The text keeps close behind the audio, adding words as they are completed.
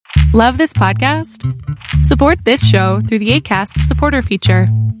Love this podcast? Support this show through the Acast supporter feature.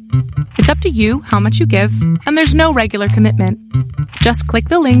 It's up to you how much you give, and there's no regular commitment. Just click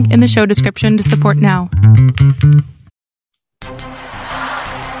the link in the show description to support now.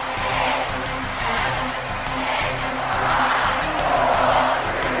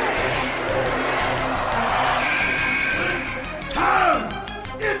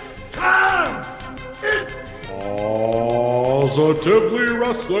 Positively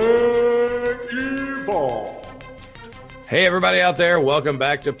Wrestling Evolved. Hey, everybody out there. Welcome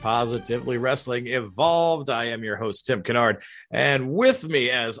back to Positively Wrestling Evolved. I am your host, Tim Kennard. And with me,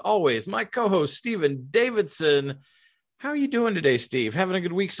 as always, my co-host, Steven Davidson. How are you doing today, Steve? Having a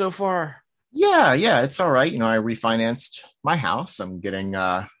good week so far? Yeah, it's all right. You know, I refinanced my house. I'm getting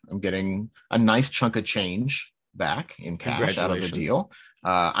a nice chunk of change back in cash out of the deal.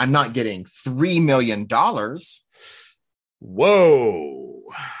 I'm not getting $3 million. Whoa.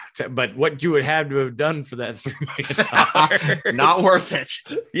 But what you would have to have done for that $3 million. Not worth it.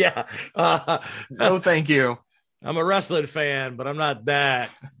 Yeah. No, thank you. I'm a wrestling fan, but I'm not that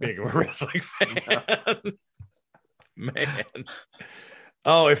big of a wrestling fan. Man.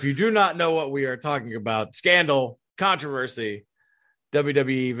 Oh, if you do not know what we are talking about, scandal, controversy,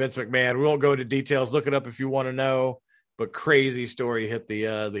 WWE, Vince McMahon. We won't go into details. Look it up if you want to know. But crazy story hit the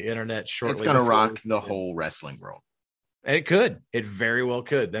internet shortly. It's going to rock the whole wrestling world. And it could. It very well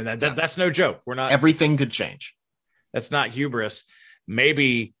could. And that's no joke. We're not. Everything could change. That's not hubris.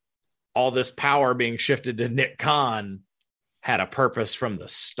 Maybe all this power being shifted to Nick Khan had a purpose from the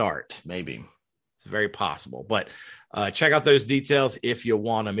start. Maybe. It's very possible. But check out those details if you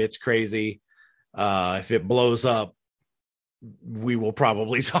want them. It's crazy. If it blows up, we will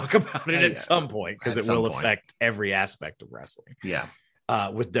probably talk about it at some point because it will affect every aspect of wrestling. Yeah.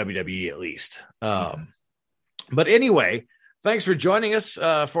 With WWE at least. But anyway, thanks for joining us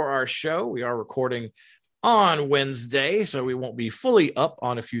for our show. We are recording on Wednesday, so we won't be fully up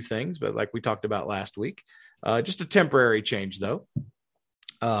on a few things, but like we talked about last week, just a temporary change, though.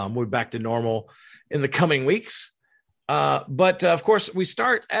 We're back to normal in the coming weeks. But of course, we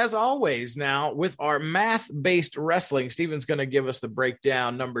start, as always, now with our math-based wrestling. Steven's going to give us the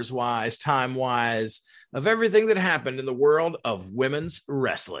breakdown, numbers-wise, time-wise, of everything that happened in the world of women's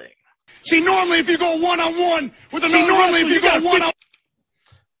wrestling. See, normally if you go one-on-one with another wrestler, you got one-on.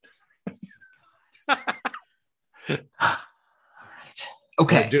 All right.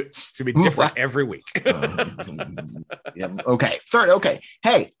 Okay. It's going to be different every week. Yeah. Okay. Third. Okay.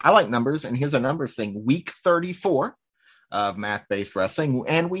 Hey, I like numbers, and here's a numbers thing. Week 34 of math-based wrestling,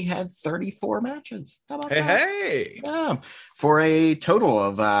 and we had 34 matches. How about that? Hey. Yeah. For a total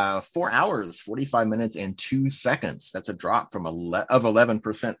of 4 hours, 45 minutes, and 2 seconds. That's a drop from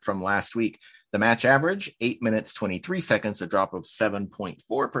 11% from last week. The match average, 8 minutes, 23 seconds, a drop of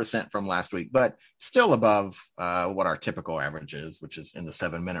 7.4% from last week, but still above what our typical average is, which is in the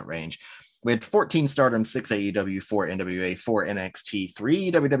 7-minute range. We had 14 Stardom, 6 AEW, 4 NWA, 4 NXT,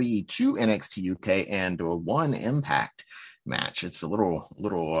 3 WWE, 2 NXT UK, and 1 Impact match. It's a little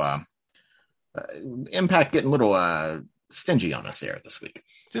Impact getting a little stingy on us there this week.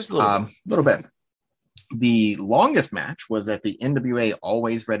 Just a little bit. The longest match was at the NWA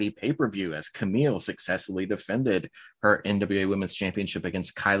Always Ready pay-per-view as Camille successfully defended her NWA Women's Championship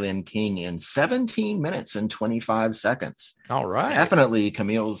against Kylan King in 17 minutes and 25 seconds. All right. Definitely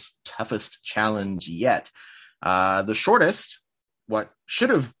Camille's toughest challenge yet. The shortest, what should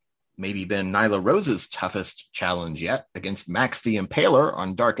have maybe been Nyla Rose's toughest challenge yet against Max the Impaler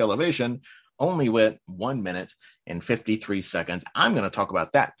on Dark Elevation, only went 1 minute and 53 seconds. I'm going to talk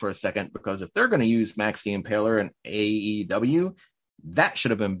about that for a second, because if they're going to use Max the Impaler in AEW, that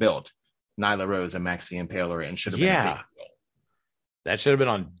should have been built. Nyla Rose and Max the Impaler, and should have been that should have been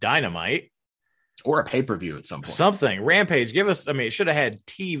on Dynamite or a pay-per-view at some point. Something. Rampage, give us, it should have had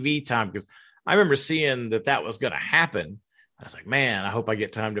TV time, because I remember seeing that was going to happen. I was like, man, I hope I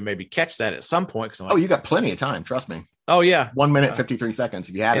get time to maybe catch that at some point. Like, you got plenty of time. Trust me. Oh, yeah. 1 minute, 53 seconds.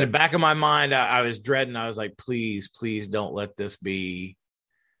 If you had in it. the back of my mind, I was dreading. I was like, please don't let this be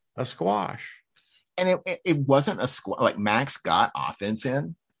a squash. And it wasn't a squash. Like, Max got offense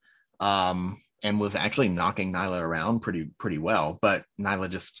in and was actually knocking Nyla around pretty well. But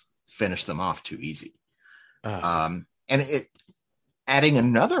Nyla just finished them off too easy. And it adding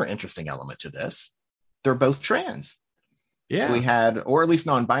another interesting element to this, they're both trans. Yeah. So we had, or at least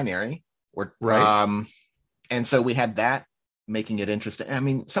non-binary, or right. And so we had that, making it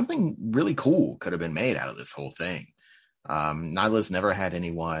interesting. Something really cool could have been made out of this whole thing. Nyla's never had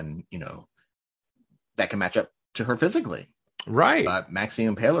anyone, that can match up to her physically. Right. But Maxie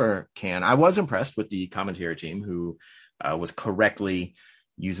Impaler can. I was impressed with the commentary team, who was correctly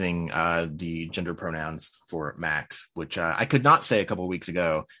using the gender pronouns for Max, which I could not say a couple of weeks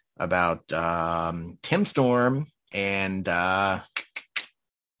ago about Tim Storm and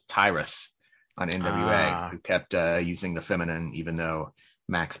Tyrus on NWA, who kept using the feminine, even though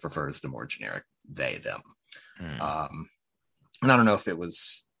Max prefers the more generic they, them. And I don't know if it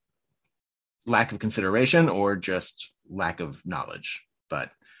was lack of consideration or just lack of knowledge, but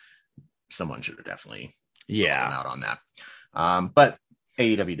someone should have definitely called them out on that. But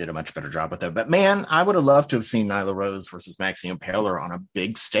AEW did a much better job with that. But man, I would have loved to have seen Nyla Rose versus Maxine Impaler on a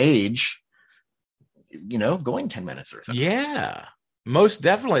big stage, going 10 minutes or something. Yeah, most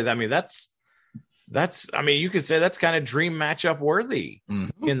definitely. I mean, that's, I mean, you could say that's kind of dream matchup worthy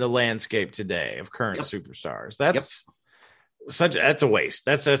in the landscape today of current superstars. That's that's a waste.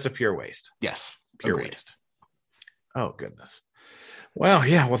 That's a pure waste. Yes. Pure waste. Oh, goodness. Well,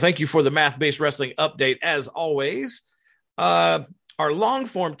 yeah. Well, thank you for the math-based wrestling update as always. Our long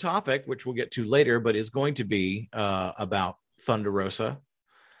form topic, which we'll get to later, but is going to be about Thunder Rosa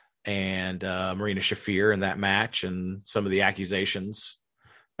and Marina Shafir in that match and some of the accusations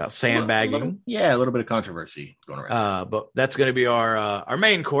about sandbagging. A little bit of controversy going around. But that's going to be our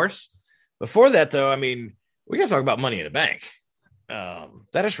main course. Before that, though, I mean, we got to talk about Money in the Bank.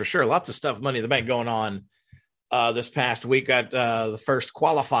 That is for sure. Lots of stuff, Money in the Bank going on this past week. Got the first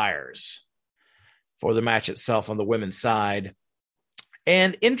qualifiers for the match itself on the women's side.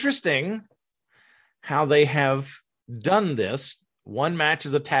 And interesting how they have done this. One match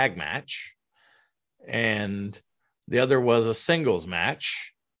is a tag match, and the other was a singles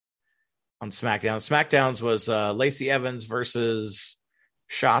match on SmackDown. SmackDown's was Lacey Evans versus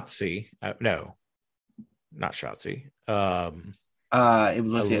Shotzi. No, not Shotzi. It was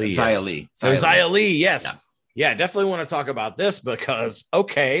Xia Li. Xia Li, yes. Yeah, definitely want to talk about this because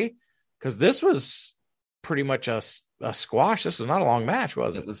this was pretty much a squash. This was not a long match,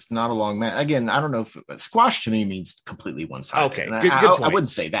 was it? It was not a long match. Again, I don't know if squash to me means completely one-sided. Okay, good point. I wouldn't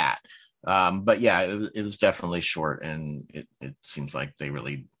say that. But yeah, it was definitely short, and it seems like they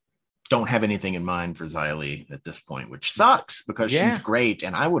really don't have anything in mind for Xia Li at this point, which sucks because she's great,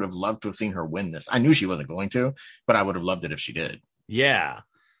 and I would have loved to have seen her win this. I knew she wasn't going to, but I would have loved it if she did. Yeah.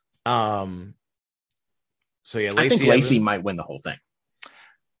 So yeah, I think Lacey might win the whole thing.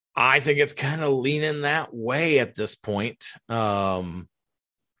 I think it's kind of leaning that way at this point. Now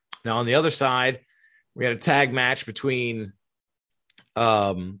on the other side, we had a tag match between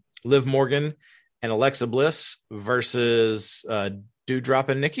Liv Morgan and Alexa Bliss versus Doudrop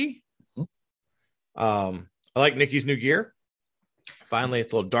and Nikki. I like Nikki's new gear. Finally,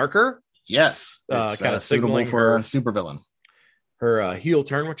 it's a little darker. Yes, kind of signaling for a supervillain. Her heel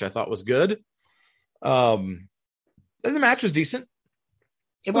turn, which I thought was good. And the match was decent.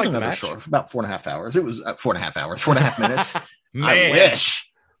 It wasn't that short, about 4.5 hours. It was 4.5 hours, 4.5 minutes. Man, I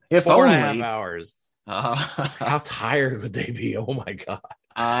wish. If 4.5 hours. Uh, How tired would they be? Oh my God.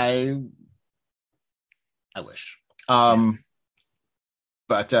 I wish. But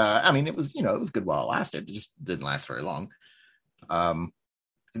I mean, it was good while it lasted. It just didn't last very long.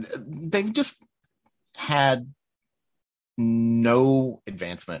 They've just had no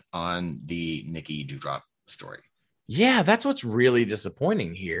advancement on the Nikki Doudrop story. Yeah, that's what's really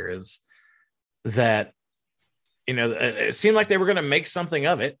disappointing here is that, it seemed like they were going to make something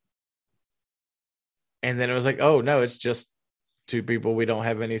of it. And then it was like, oh, no, it's just two people we don't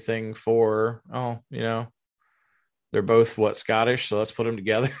have anything for. Oh, they're both Scottish, so let's put them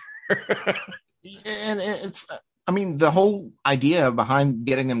together. And it's, I mean, the whole idea behind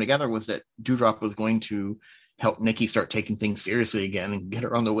getting them together was that Doudrop was going to help Nikki start taking things seriously again and get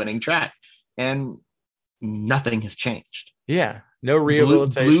her on the winning track. And nothing has changed. Yeah. No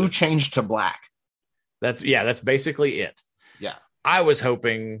rehabilitation. Blue changed to black. That's basically it. Yeah. I was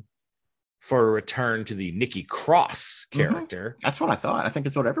hoping for a return to the Nikki Cross character. That's what I thought. I think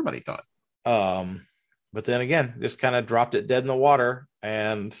it's what everybody thought. But then again, just kind of dropped it dead in the water.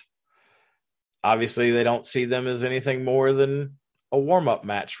 And obviously they don't see them as anything more than a warm-up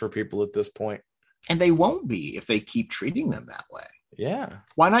match for people at this point. And they won't be if they keep treating them that way. Yeah.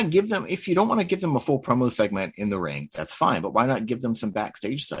 Why not give them, if you don't want to give them a full promo segment in the ring, that's fine. But why not give them some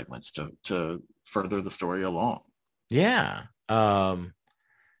backstage segments to further the story along? Yeah.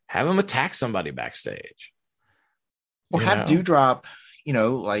 Have them attack somebody backstage. Or have Doudrop,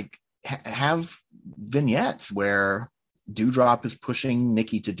 have vignettes where Doudrop is pushing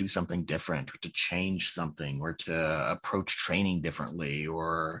Nikki to do something different or to change something or to approach training differently,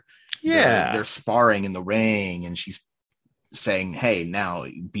 or they're sparring in the ring and she's saying, hey, now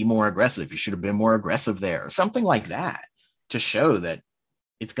be more aggressive. You should have been more aggressive there. Something like that to show that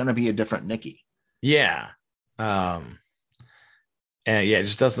it's going to be a different Nikki. Yeah. And yeah, it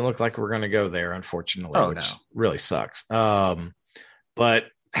just doesn't look like we're going to go there, unfortunately, Oh, which no. really sucks. But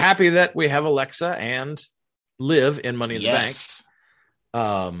happy that we have Alexa and Liv in Money in the Bank.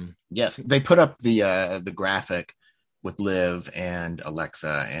 Yes, they put up the graphic with Liv and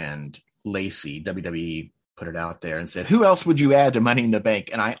Alexa and Lacey. WWE put it out there and said, "Who else would you add to Money in the Bank?"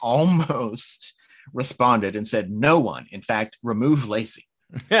 And I almost responded and said, "No one. In fact, remove Lacey."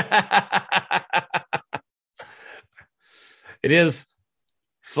 It is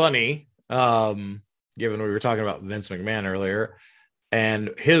funny, given we were talking about Vince McMahon earlier and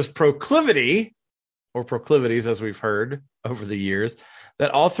his proclivity or proclivities, as we've heard over the years,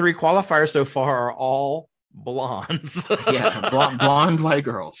 that all three qualifiers so far are all blondes. Yeah, blonde white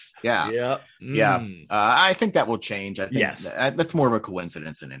girls. Yeah. Yep. Yeah. I think that will change. I think Yes. that's more of a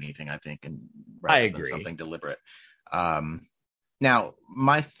coincidence than anything, I think, and I rather agree. than something deliberate. Now,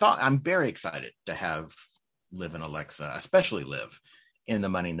 my thought, I'm very excited to have Liv and Alexa, especially Liv, in the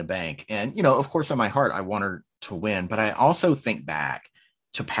Money in the Bank. And, you know, of course, in my heart, I want her to win, but I also think back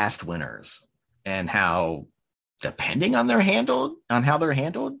to past winners and how, depending on how they're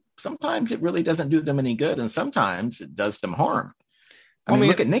handled, sometimes it really doesn't do them any good, and sometimes it does them harm. I mean,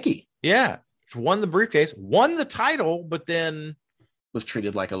 look at Nikki. Yeah, won the briefcase, won the title, but then was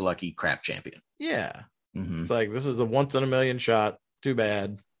treated like a lucky crap champion. Yeah, mm-hmm. It's like, this is a once in a million shot. Too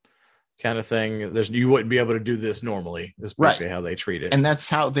bad, kind of thing. You wouldn't be able to do this normally. Is basically how they treat it, and that's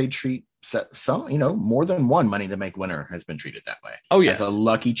how they treat some. You know, more than one Money to Make winner has been treated that way. Oh yes, as a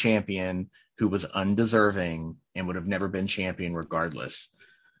lucky champion who was undeserving and would have never been champion regardless.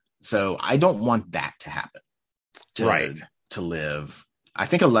 So I don't want that to happen. To Liv. I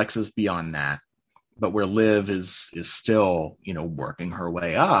think Alexa's beyond that, but where Liv is still, you know, working her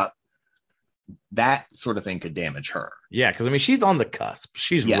way up, that sort of thing could damage her. Yeah, because I mean, she's on the cusp.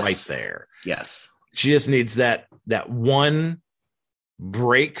 She's right there. Yes. She just needs that one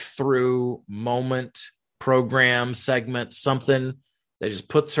breakthrough moment, program, segment, something that just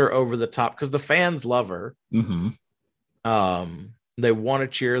puts her over the top, because the fans love her. Mm-hmm. They want to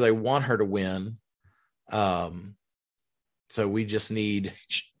cheer. They want her to win. So we just need,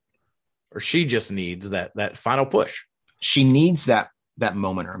 or she just needs that final push. She needs that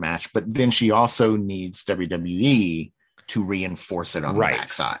moment or match, but then she also needs WWE to reinforce it on the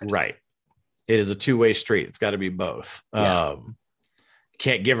backside. Right. It is a two-way street. It's got to be both. Yeah.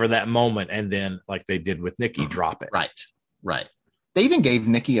 Can't give her that moment and then, like they did with Nikki, drop it. Right. They even gave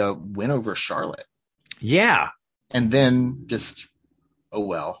Nikki a win over Charlotte. Yeah. And then just, oh,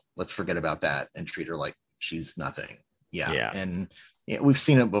 well, let's forget about that and treat her like she's nothing. Yeah. And we've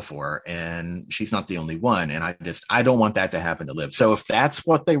seen it before, and she's not the only one. And I don't want that to happen to Liv. So if that's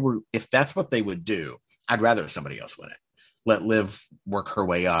what they would do, I'd rather somebody else win it. Let Liv work her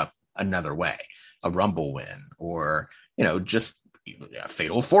way up another way, a Rumble win, or, you know, just a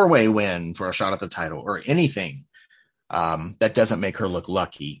fatal 4-way win for a shot at the title, or anything that doesn't make her look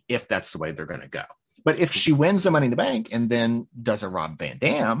lucky, if that's the way they're going to go. But if she wins the Money in the Bank and then does a Rob Van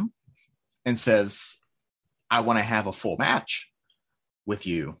Dam and says, I want to have a full match with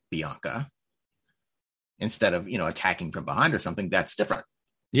you, Bianca, instead of, you know, attacking from behind or something, that's different.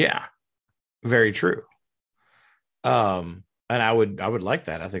 Yeah, very true. And I would like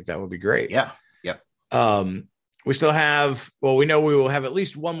that. I think that would be great. Yeah. Yep. We still have, we know we will have at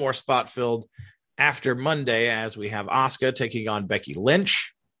least one more spot filled after Monday, as we have Asuka taking on Becky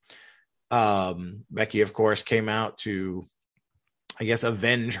Lynch. Becky, of course, came out to, I guess,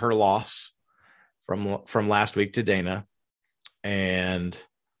 avenge her loss from last week to Dana, and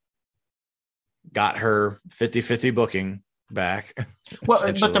got her 50-50 booking back.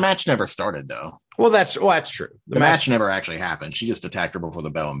 Well, but the match never started, though. Well, that's true. The match never actually happened. She just attacked her before the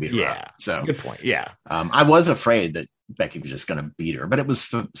bell and beat her up. So good point. Yeah. I was afraid that Becky was just going to beat her, but it was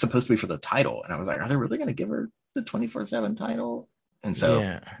supposed to be for the title. And I was like, are they really going to give her the 24/7 title? And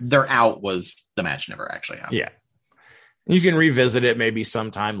so their out was the match never actually happened. Yeah. You can revisit it maybe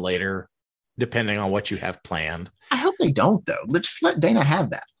sometime later, depending on what you have planned. I hope they don't, though. Let's let Dana have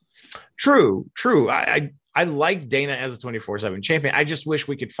that. True. I like Dana as a 24/7 champion. I just wish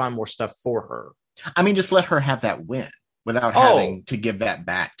we could find more stuff for her. I mean, just let her have that win without having to give that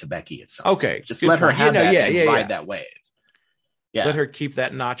back to Becky itself. Okay. Just let her have that and ride that wave. Yeah. Let her keep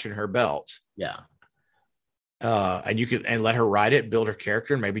that notch in her belt. Yeah. And you could, and let her ride it, build her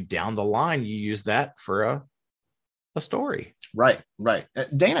character, and maybe down the line you use that for a story. Right.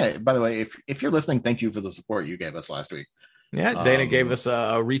 Dana, by the way, if you're listening, thank you for the support you gave us last week. Yeah, Dana gave us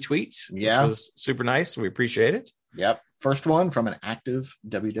a retweet. Yeah, which was super nice. We appreciate it. Yep, first one from an active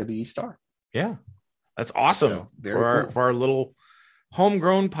WWE star. Yeah, that's awesome for our little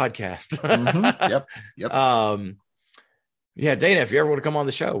homegrown podcast. Mm-hmm. Yep. Yeah, Dana, if you ever want to come on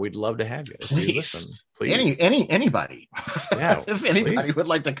the show, we'd love to have you. If you Please. listen, please. Anybody. Yeah, if anybody please. would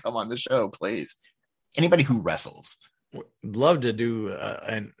like to come on the show, please. Anybody who wrestles. Would love to do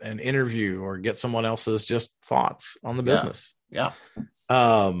an interview or get someone else's just thoughts on the business. Yeah.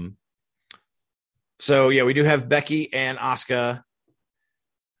 So yeah, we do have Becky and Asuka.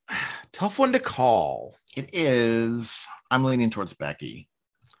 Tough one to call. It is. I'm leaning towards Becky.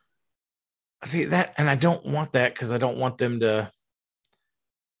 See that, and I don't want that because I don't want them to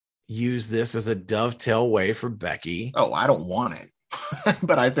use this as a dovetail way for Becky. Oh, I don't want it.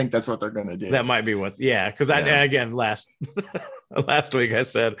 But I think that's what they're going to do. That might be what, because again, last week I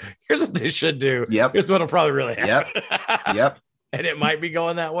said, here's what they should do. Yep. Here's what'll probably really happen. Yep. And it might be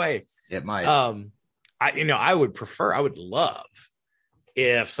going that way. It might. I would love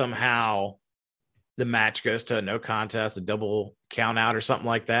if somehow the match goes to a no contest, a double count out or something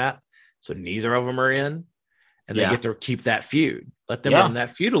like that. So neither of them are in and they get to keep that feud. Let them run that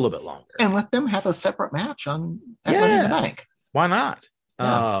feud a little bit longer. And let them have a separate match at Money in the Bank. Why not?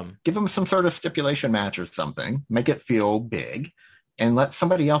 Yeah. Give them some sort of stipulation match or something. Make it feel big and let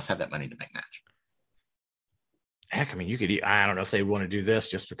somebody else have that Money in the Bank match. Heck, I mean, I don't know if they want to do this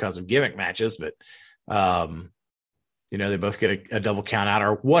just because of gimmick matches, but they both get a double count out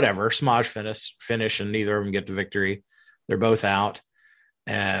or whatever, smudge finish, and neither of them get the victory. They're both out.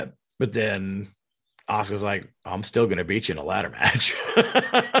 But then Asuka's like, I'm still going to beat you in a ladder match.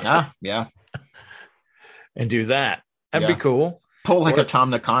 Yeah. And do that. That'd be cool. Pull like a Tom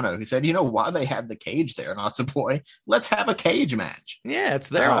Nakano. He said, why they have the cage there, Natsupoi? Let's have a cage match. Yeah, it's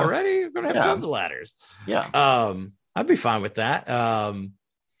there already. We're going to have tons of ladders. Yeah. I'd be fine with that.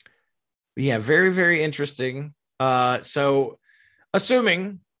 Very, very interesting. So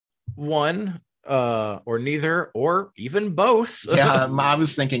assuming one or neither or even both. Yeah, I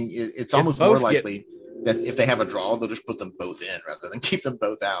was thinking it's almost more likely that if they have a draw, they'll just put them both in rather than keep them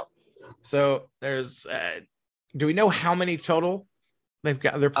both out. So there's do we know how many total they're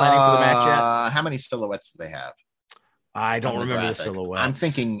planning for the match yet? How many silhouettes do they have? I don't remember the silhouettes. I'm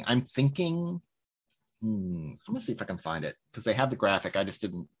thinking I'm gonna see if I can find it because they have the graphic. I just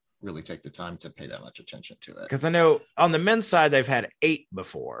didn't really take the time to pay that much attention to it. Because I know on the men's side they've had 8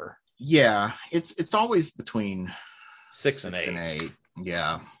 before. Yeah, it's always between 6 and 8.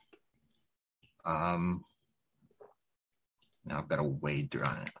 Yeah. Now I've got to wade through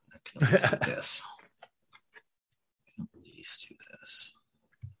on it. I can at least do this.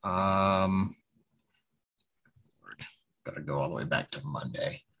 Got to go all the way back to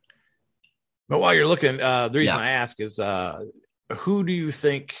Monday. But while you're looking, the reason I ask is who do you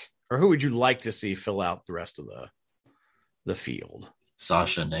think, or who would you like to see fill out the rest of the field?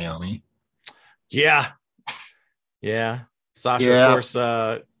 Sasha, Naomi. Yeah. Sasha, of course,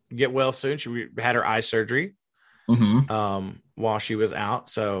 get well soon. She had her eye surgery while she was out.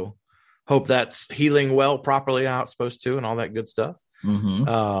 So hope that's healing well, properly how it's supposed to, and all that good stuff.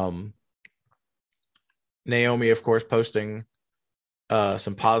 Naomi, of course, posting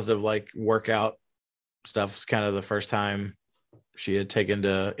some positive workout stuff. It's kind of the first time she had taken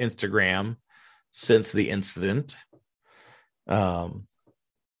to Instagram since the incident.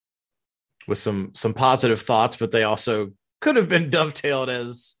 With some positive thoughts, but they also could have been dovetailed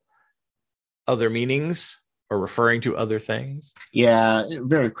as other meanings or referring to other things. Yeah,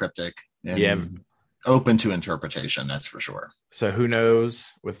 very cryptic. And open to interpretation, that's for sure. So who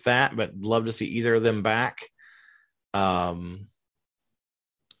knows with that, but love to see either of them back. But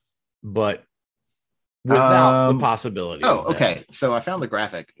without the possibility. Oh, okay. So I found the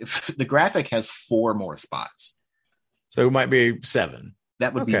graphic. The graphic has 4 more spots. So it might be 7.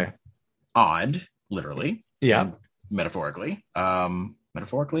 That would be odd, literally. Yeah. And metaphorically.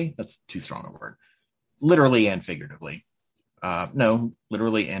 Metaphorically? That's too strong a word. Literally and figuratively. No,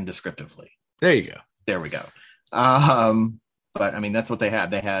 literally and descriptively. There you go. There we go. But I mean, that's what they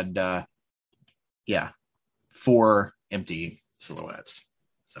had. They had, 4 empty silhouettes.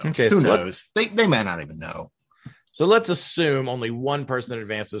 So who knows? They may not even know. So let's assume only one person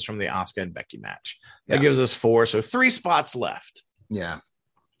advances from the Asuka and Becky match. That gives us 4. So 3 spots left. Yeah.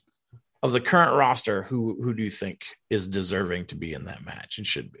 Of the current roster, who do you think is deserving to be in that match and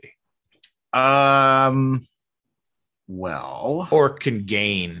should be? Well, or can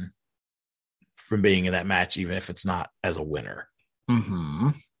gain from being in that match, even if it's not as a winner. I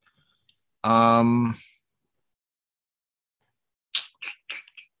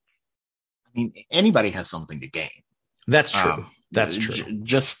mean, anybody has something to gain. That's true. That's true.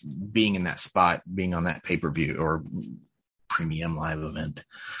 Just being in that spot, being on that pay-per-view or premium live event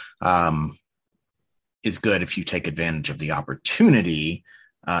is good if you take advantage of the opportunity.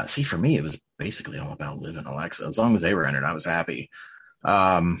 See, for me, it basically all about Liv and Alexa. As long as they were in it, I was happy.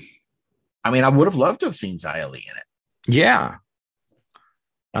 I mean, I would have loved to have seen Xia Li in it. Yeah.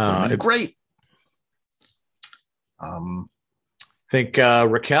 Great. Think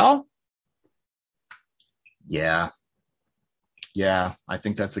Raquel? Yeah. Yeah, I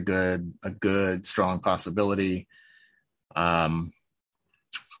think that's a good, strong possibility. I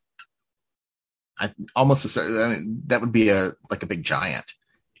almost that would be a big giant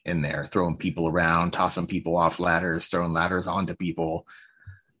in there, throwing people around, tossing people off ladders, throwing ladders onto people.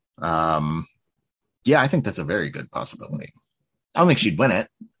 Yeah, I think that's a very good possibility. I don't think she'd win it.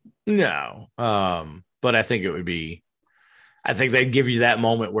 No. But I think it would be, I think they'd give you that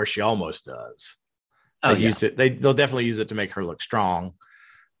moment where she almost does. Use it. They'll definitely use it to make her look strong.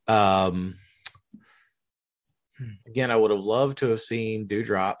 Again, I would have loved to have seen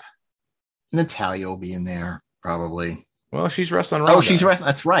Doudrop. Natalia will be in there probably. Well, she's wrestling Ronda. Oh, she's wrestling.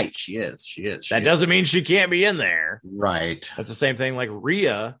 That's right. She is. That doesn't mean she can't be in there. Right. That's the same thing like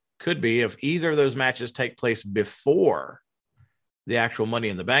Rhea could be if either of those matches take place before the actual Money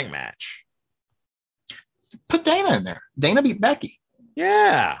in the Bank match. Put Dana in there. Dana beat Becky.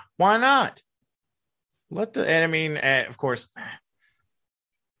 Yeah. Why not? Of course,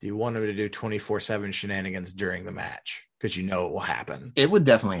 do you want him to do 24/7 shenanigans during the match? Because you know it will happen. It would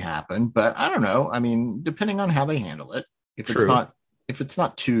definitely happen, but I don't know. I mean, depending on how they handle it, if it's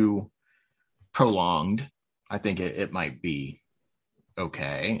not too prolonged, I think it might be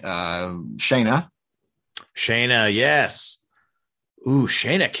okay. Shayna, yes. Ooh,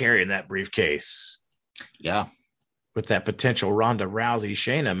 Shayna carrying that briefcase. Yeah. With that potential Ronda Rousey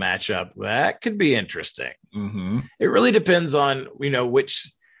Shayna matchup, that could be interesting. Mm-hmm. It really depends on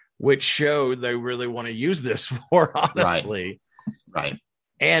which show they really want to use this for, honestly. Right.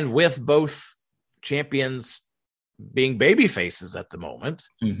 And with both champions being baby faces at the moment,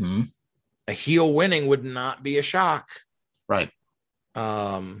 mm-hmm. a heel winning would not be a shock. Right.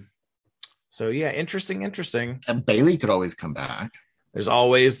 So yeah, interesting. And Bayley could always come back. There's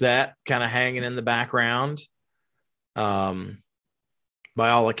always that kind of hanging in the background. By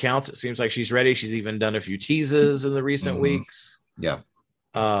all accounts, it seems like she's ready. She's even done a few teases in the recent mm-hmm. weeks. Yeah.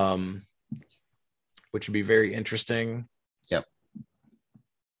 Which would be very interesting. Yep.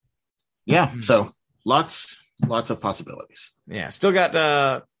 Yeah. So lots of possibilities. Yeah. Still got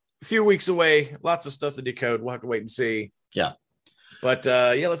a few weeks away. Lots of stuff to decode. We'll have to wait and see. Yeah. But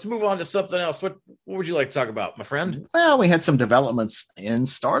let's move on to something else. What would you like to talk about, my friend? Well, we had some developments in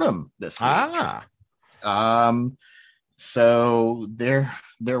Stardom this week. So there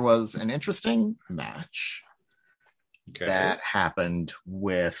was an interesting match that happened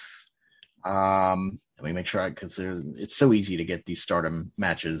with let me make sure because it's so easy to get these Stardom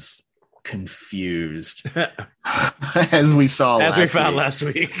matches confused as we found last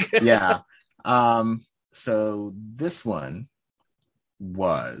week. Yeah. So this one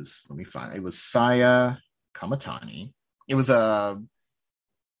was, let me find it was Saya Kamatani. It was there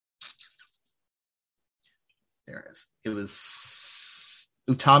it is. It was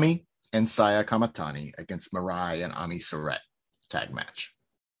Utami and Saya Kamatani against Mirai and Ami Soret tag match.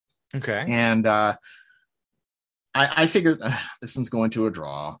 Okay. And I figured this one's going to a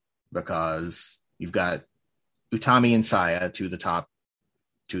draw because you've got Utami and Saya to the top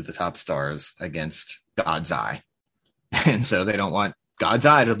stars against God's Eye. And so they don't want God's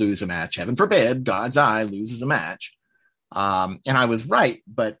Eye to lose a match. Heaven forbid God's Eye loses a match. And I was right,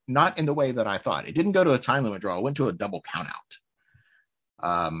 but not in the way that I thought. It didn't go to a time limit draw. It went to a double count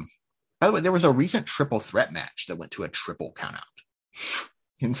out. By the way, there was a recent triple threat match that went to a triple count out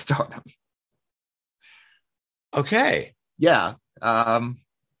in Stardom. Okay. Yeah.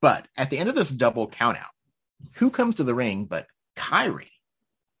 But at the end of this double count out, who comes to the ring but Kairi,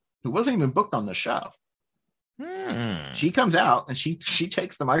 who wasn't even booked on the show? She comes out and she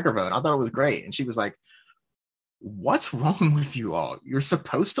takes the microphone. I thought it was great. And she was like, "What's wrong with you all? You're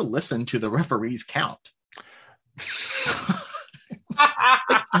supposed to listen to the referee's count.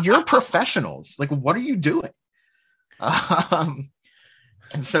 You're professionals. Like, what are you doing?" And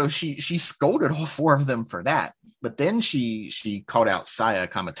so she scolded all four of them for that. But then she called out Saya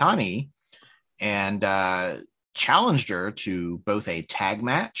Kamatani and challenged her to both a tag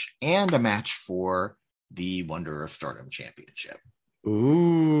match and a match for the Wonder of Stardom Championship.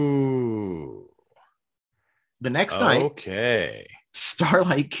 Ooh. The next night, okay,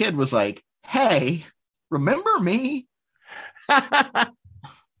 Starlight Kid was like, "Hey, remember me?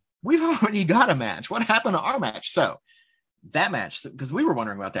 We've already got a match. What happened to our match?" So that match, because we were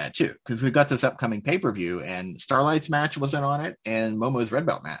wondering about that too, because we've got this upcoming pay-per-view and Starlight's match wasn't on it and Momo's red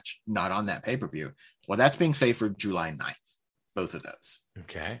belt match not on that pay-per-view. Well, that's being saved for July 9th. both of those.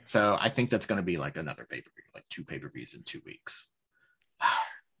 Okay. So I think that's going to be like another pay-per-view, like 2 pay-per-views in 2 weeks.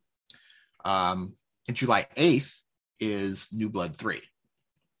 And July 8th is New Blood 3,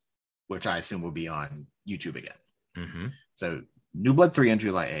 which I assume will be on YouTube again. Mm-hmm. So New Blood 3 on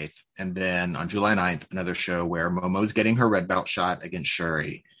July 8th. And then on July 9th, another show where Momo's getting her red belt shot against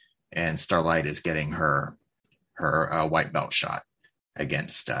Shuri, and Starlight is getting her white belt shot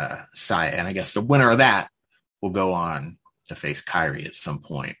against Saya. And I guess the winner of that will go on to face Kairi at some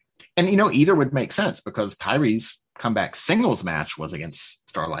point. And, either would make sense because Kairi's comeback singles match was against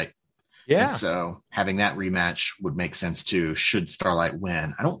Starlight. Yeah. And so having that rematch would make sense too, should Starlight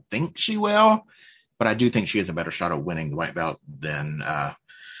win. I don't think she will, but I do think she has a better shot at winning the white belt than,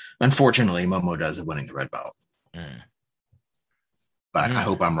 unfortunately, Momo does at winning the red belt. But I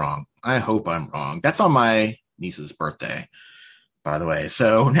hope I'm wrong. That's on my niece's birthday, by the way.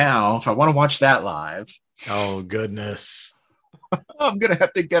 So now if I want to watch that live, oh goodness, I'm going to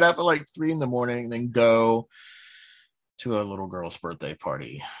have to get up at like 3 a.m. and then go to a little girl's birthday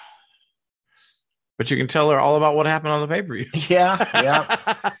party. But you can tell her all about what happened on the pay-per-view.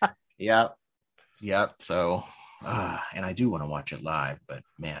 Yep. So, and I do want to watch it live, but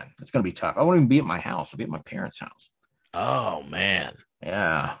man, it's going to be tough. I won't even be at my house. I'll be at my parents' house. Oh man.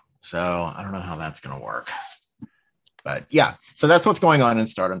 Yeah. So I don't know how that's going to work, but yeah. So that's what's going on in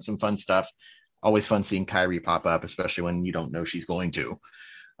Stardom. Some fun stuff. Always fun seeing Kairi pop up, especially when you don't know she's going to.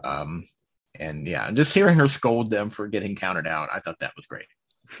 And yeah, just hearing her scold them for getting counted out, I thought that was great.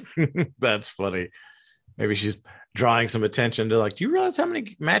 That's funny. Maybe she's drawing some attention to do you realize how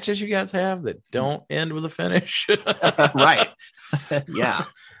many matches you guys have that don't end with a finish? Right.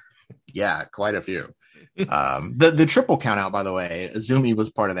 Yeah, quite a few. The triple count out, by the way, Azumi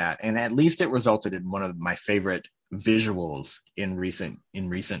was part of that, and at least it resulted in one of my favorite visuals in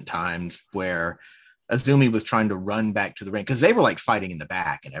recent times, where Azumi was trying to run back to the ring because they were fighting in the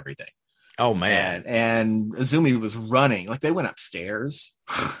back and everything. Oh man. And Azumi was running, they went upstairs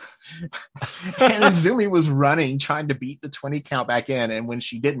and Azumi was running, trying to beat the 20 count back in. And when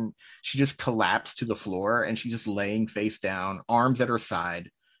she didn't, she just collapsed to the floor and she's just laying face down, arms at her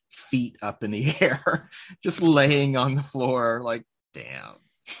side, feet up in the air, just laying on the floor. Damn.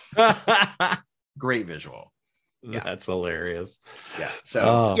 Great visual. Yeah. That's hilarious. Yeah.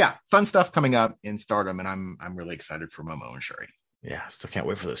 So fun stuff coming up in Stardom. And I'm really excited for Momo and Shuri. Yeah, still can't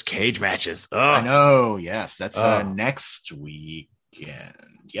wait for those cage matches. I know. Yes, that's next weekend.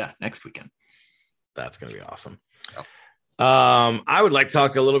 Yeah, next weekend. That's going to be awesome. Yep. I would like to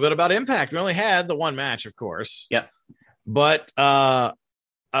talk a little bit about Impact. We only had the one match, of course. Yep. But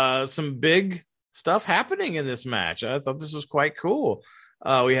some big stuff happening in this match. I thought this was quite cool.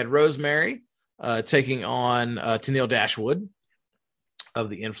 We had Rosemary taking on Tenille Dashwood of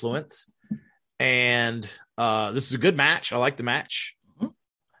The Influence. And this is a good match. I like the match. Mm-hmm.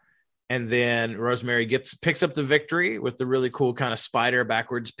 And then Rosemary picks up the victory with the really cool kind of spider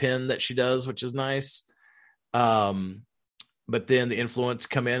backwards pin that she does, which is nice. But then the Influence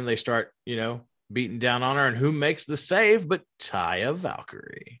come in and they start, beating down on her. And who makes the save but Taya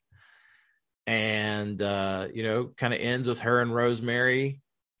Valkyrie? And, kind of ends with her and Rosemary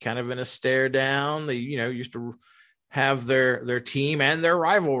kind of in a stare down. They, used to have their team and their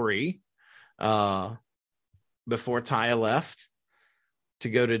rivalry before Taya left to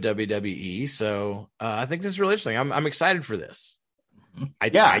go to WWE. So I think this is really interesting. I'm excited for this.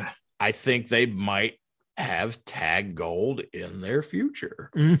 I think they might have tag gold in their future.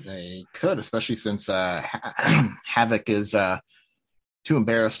 They could, especially since Havoc is too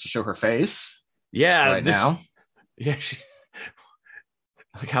embarrassed to show her face. Yeah, right now. Yeah,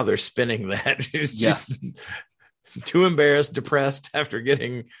 like how they're spinning that. She's just too embarrassed, depressed after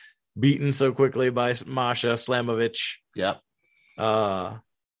getting beaten so quickly by Masha Slamovich. Yep. So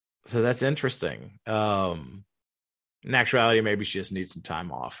that's interesting. In actuality, maybe she just needs some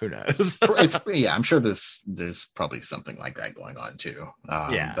time off. Who knows? I'm sure there's probably something like that going on too.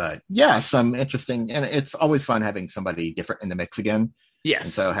 But some interesting, and it's always fun having somebody different in the mix again. Yes.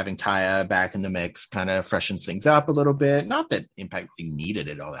 And so having Taya back in the mix kind of freshens things up a little bit. Not that Impact really needed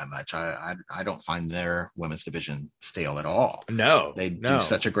it all that much. I don't find their women's division stale at all. No, they do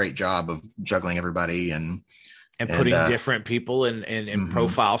such a great job of juggling everybody and putting different people in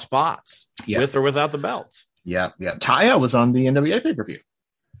profile spots with or without the belts. Yeah. Taya was on the NWA pay-per-view.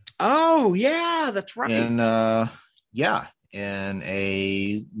 Oh, yeah, that's right. And in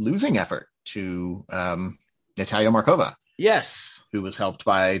a losing effort to Natalia Markova. Yes. Who was helped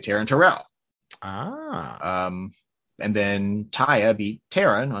by Taryn Terrell. And then Taya beat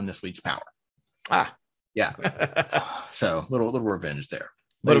Taryn on this week's Power. Yeah. So little revenge there.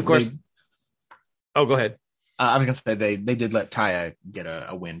 But of course. Go ahead. I was gonna say they did let Taya get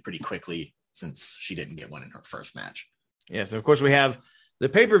a win pretty quickly since she didn't get one in her first match. Yes, of course we have the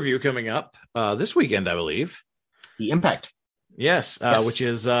pay-per-view coming up this weekend, I believe. The Impact. Yes, which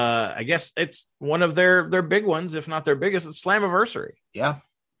is I guess it's one of their big ones, if not their biggest. It's Slammiversary. Yeah.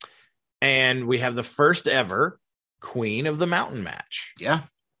 And we have the first ever Queen of the Mountain match. Yeah.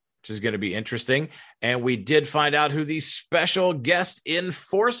 Which is going to be interesting. And we did find out who the special guest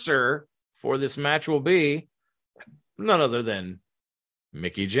enforcer for this match will be. None other than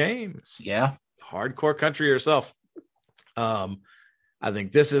Mickie James. Yeah. Hardcore country herself. I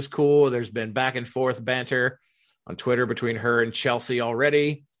think this is cool. There's been back and forth banter on Twitter between her and Chelsea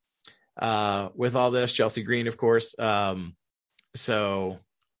already with all this. Chelsea Green, of course. So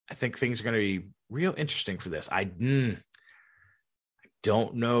I think things are going to be real interesting for this. I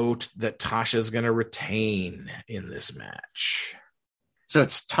don't know that Tasha's going to retain in this match. So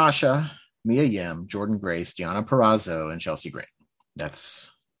it's Tasha, Mia Yim, Jordynne Grace, Deonna Purrazzo, and Chelsea Green. That's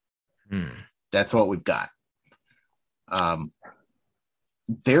what we've got.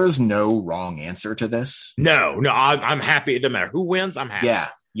 There's no wrong answer to this. No, I'm happy. It doesn't matter who wins. I'm happy.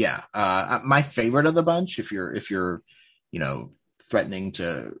 Yeah. My favorite of the bunch, if you're, threatening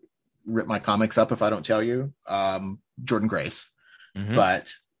to rip my comics up if I don't tell you, Jordynne Grace. Mm-hmm.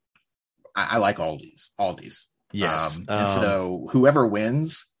 But I like all these. Yes. And so whoever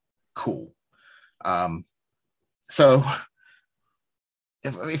wins, cool. So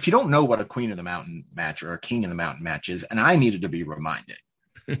if you don't know what a Queen of the Mountain match or a King of the Mountain match is, and I needed to be reminded.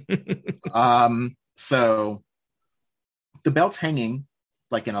 So the belt's hanging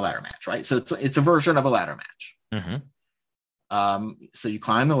like in a ladder match, right? So it's a version of a ladder match. Mm-hmm. So you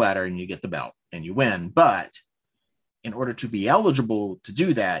climb the ladder and you get the belt and you win. But in order to be eligible to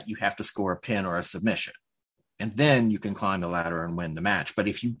do that, you have to score a pin or a submission. And then you can climb the ladder and win the match. But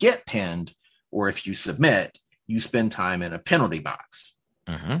if you get pinned or if you submit, you spend time in a penalty box.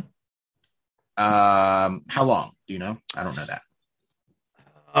 Mm-hmm. How long? Do you know? I don't know that.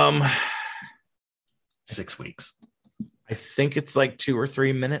 6 weeks. I think it's like 2 or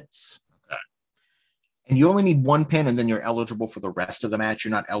 3 minutes. Okay. And you only need one pin and then you're eligible for the rest of the match.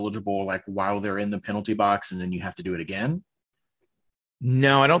 You're not eligible like while they're in the penalty box and then you have to do it again.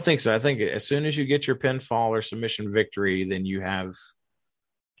 No, I don't think so. I think as soon as you get your pinfall or submission victory, then you have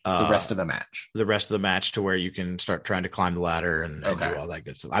the rest of the match. The rest of the match to where you can start trying to climb the ladder and do all that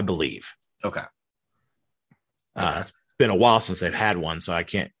good stuff. I believe. Okay. It's been a while since they've had one, so I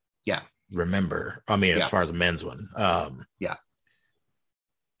can't remember. I mean, Yeah. as far as a men's one. Yeah.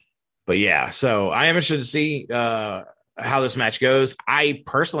 But yeah, so I am interested to see how this match goes. I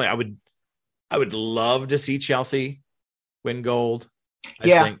personally, I would love to see Chelsea win gold. I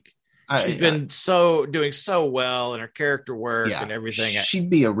think she's been doing so well in her character work and everything. She'd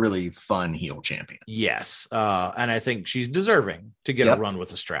be a really fun heel champion. Yes. And I think she's deserving to get a run with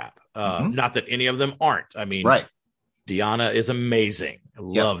the strap. Not that any of them aren't. I mean, right. Deonna is amazing. I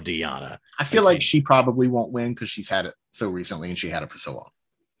love Deonna. I feel like she probably won't win because she's had it so recently and she had it for so long.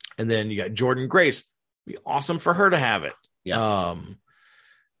 And then you got Jordynne Grace. Be awesome for her to have it. Yeah.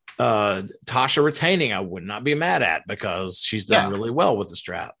 Tasha retaining, I would not be mad at because she's done really well with the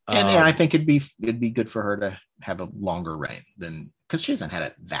strap. And I think it'd be good for her to have a longer reign than because she hasn't had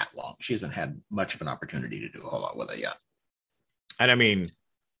it that long. She hasn't had much of an opportunity to do a whole lot with it yet. And I mean,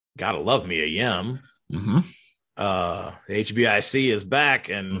 gotta love Mia Yim. Mm-hmm. HBIC is back,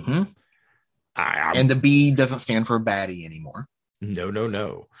 and and the B doesn't stand for baddie anymore.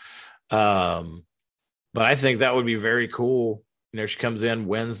 No. But I think that would be very cool. You know, she comes in,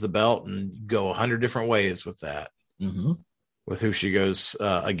 wins the belt, and go 100 different ways with that. Mm-hmm. With who she goes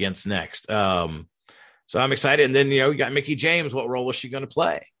against next. So I'm excited. And then, you got Mickie James. What role is she going to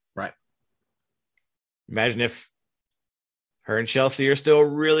play? Right. Imagine if her and Chelsea are still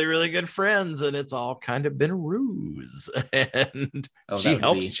really, really good friends, and it's all kind of been a ruse. And she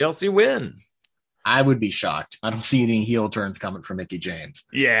helps Chelsea win. I would be shocked. I don't see any heel turns coming from Mickie James.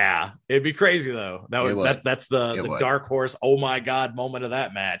 Yeah, it'd be crazy though. That's the dark horse. Oh my God, moment of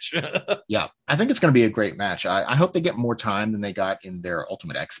that match. Yeah, I think it's going to be a great match. I hope they get more time than they got in their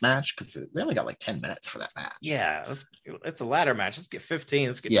Ultimate X match because they only got like 10 minutes for that match. Yeah, it's a ladder match. Let's get 15.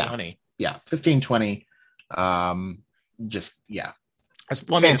 Let's get 20. Yeah, 15, 20.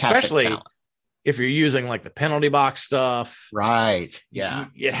 Especially talent. If you're using like the penalty box stuff, right? Yeah,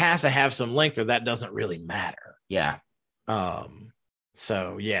 it has to have some length, or that doesn't really matter. Yeah.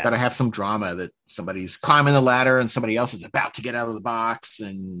 So yeah, gotta have some drama that somebody's climbing the ladder and somebody else is about to get out of the box,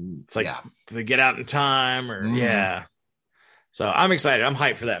 and it's like, do they get out in time? Or So I'm excited. I'm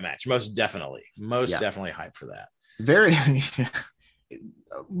hyped for that match. Most definitely hyped for that. Very.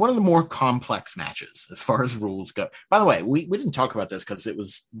 one of the more complex matches as far as rules go. By the way, we didn't talk about this because it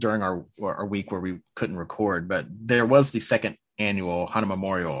was during our week where we couldn't record, but there was the second annual Hana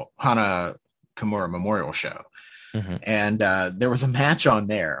Kimura Memorial Show. Mm-hmm. And there was a match on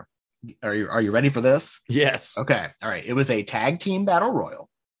there. Are you ready for this? Yes. Okay. All right. It was a tag team battle royal.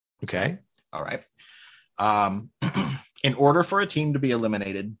 Okay. All right. In order for a team to be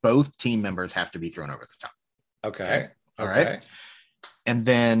eliminated, both team members have to be thrown over the top. Okay. All right. And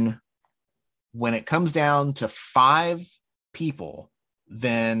then when it comes down to 5 people,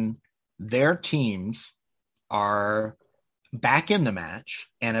 then their teams are back in the match,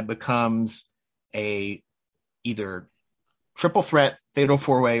 and it becomes a either triple threat, fatal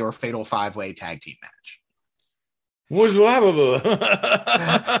 4-way, or fatal 5-way tag team match.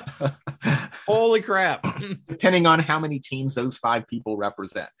 Holy crap. Depending on how many teams those 5 people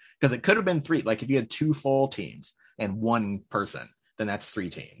represent. Because it could have been 3. Like if you had 2 full teams and 1 person, then that's 3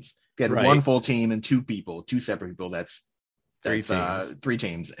 teams. If you had 1 full team and 2 people, 2 separate people, that's 3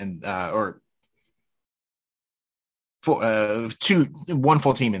 teams. And or 1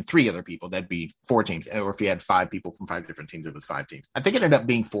 full team and 3 other people, that'd be 4 teams. Or if you had 5 people from 5 different teams, it was 5 teams. I think it ended up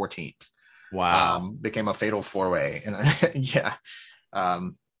being 4 teams. Wow. Became a fatal 4-way. And yeah.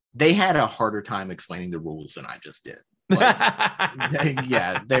 They had a harder time explaining the rules than I just did. Like,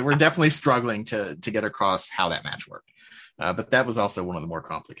 yeah, they were definitely struggling to get across how that match worked. But that was also one of the more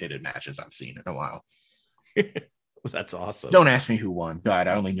complicated matches I've seen in a while. That's awesome. Don't ask me who won. God,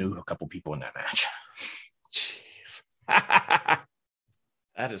 I only knew a couple people in that match. Jeez.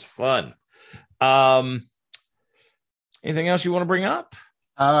 That is fun. Anything else you want to bring up?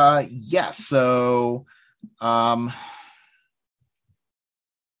 Yes. So,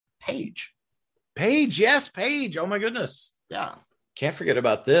 Paige. Yes, Paige. Oh my goodness. Yeah. Can't forget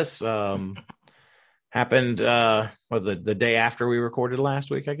about this. Happened the day after we recorded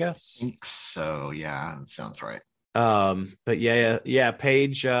last week, I guess. I think so, yeah. Sounds right. But yeah,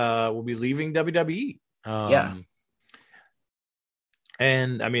 Paige will be leaving WWE. Yeah.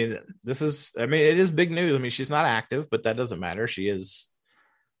 And I mean, it is big news. I mean, she's not active, but that doesn't matter. She is,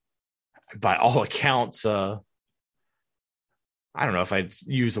 by all accounts, I don't know if I'd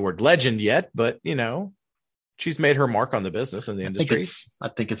use the word legend yet, but she's made her mark on the business and the industry. I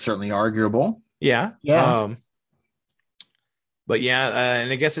think it's certainly arguable. Yeah. Yeah. But yeah,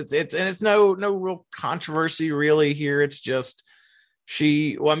 and I guess it's no real controversy really here. It's just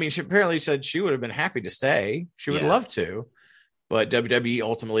she apparently said she would have been happy to stay. She would love to, but WWE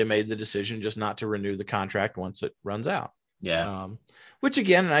ultimately made the decision just not to renew the contract once it runs out. Yeah. Which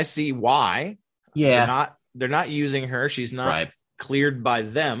again, and I see why. Yeah. They're not using her. She's not cleared by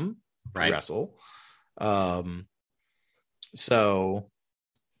them to wrestle. So,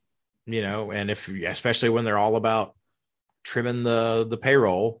 and especially when they're all about trimming the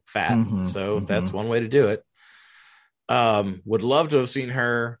payroll fat. That's one way to do it. Would love to have seen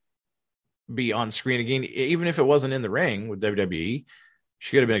her be on screen again, even if it wasn't in the ring with WWE.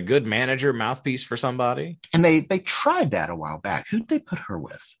 She could have been a good manager, mouthpiece for somebody. And they tried that a while back. Who'd they put her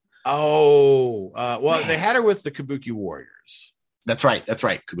with? They had her with the Kabuki Warriors. That's right.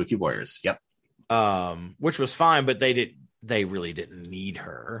 Kabuki Warriors. Yep. Which was fine, but they really didn't need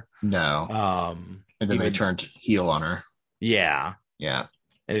her. No. And then they turned heel on her. Yeah. Yeah.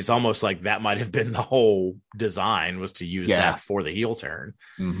 And it's almost like that might have been the whole design, was to use that for the heel turn.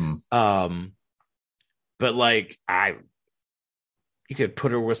 Mm-hmm. But like you could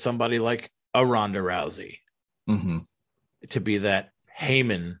put her with somebody like a Ronda Rousey to be that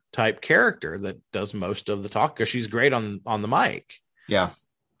Heyman type character that does most of the talk, because she's great on the mic. Yeah.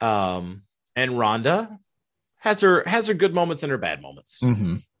 And Ronda has her good moments and her bad moments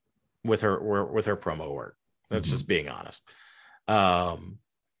with her promo work. That's just being honest.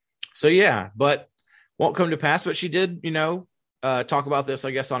 So yeah, but won't come to pass. But she did, talk about this,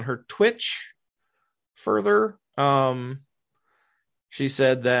 I guess, on her Twitch further. She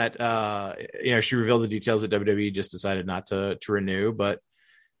said that, she revealed the details that WWE just decided not to renew, but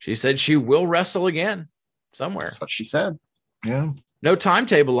she said she will wrestle again somewhere. That's what she said. Yeah. No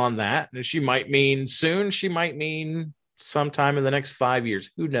timetable on that. And she might mean soon. She might mean sometime in the next 5 years.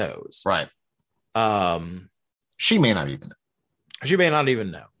 Who knows? Right. She may not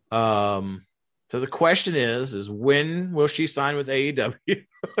even know. So the question is when will she sign with AEW?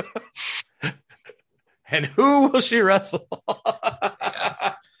 And who will she wrestle?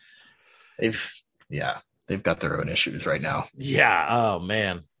 They've got their own issues right now. Yeah. Oh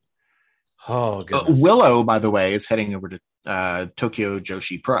man. Oh goodness. Willow, by the way, is heading over to Tokyo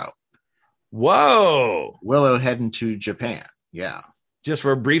Joshi Pro. Whoa. Willow heading to Japan. Yeah. Just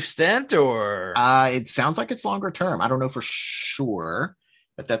for a brief stint, or? It sounds like it's longer term. I don't know for sure.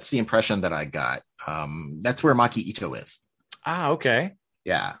 but that's the impression that I got. That's where Maki Ito is. Ah, okay.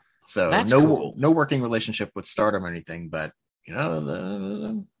 Yeah. So That's no cool. no working relationship with Stardom or anything, but you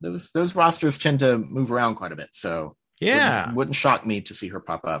know, those rosters tend to move around quite a bit. So Yeah, wouldn't shock me to see her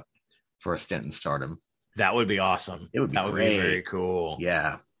pop up for a stint in Stardom. that would be awesome. It would be that would great. be very cool.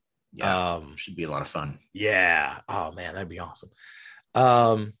 Yeah. Yeah. Should Should be a lot of fun. Yeah. Oh man, that'd be awesome.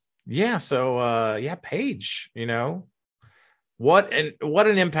 Yeah. So yeah, Paige, you know, what an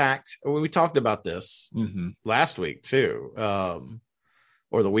impact. We talked about this Mm-hmm. last week too.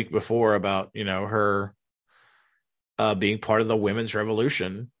 Or the week before about, you know, her being part of the women's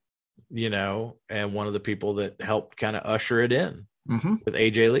revolution, you know, and one of the people that helped kind of usher it in Mm-hmm. with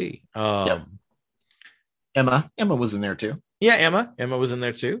AJ Lee. Yep. Emma was in there too. Yeah, Emma was in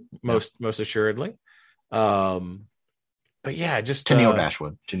there too, most assuredly. But yeah, just Tennille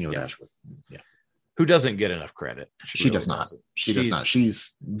Dashwood. Yeah. Who doesn't get enough credit? She does not. She does not.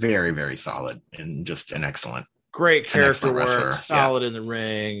 She's very, very solid and just an excellent, great character excellent work, wrestler. solid in the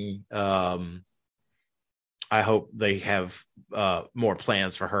ring. I hope they have more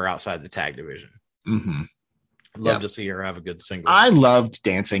plans for her outside the tag division. Mm-hmm. Love to see her have a good single. I loved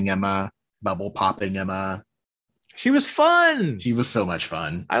dancing Emma, bubble popping Emma. She was fun. She was so much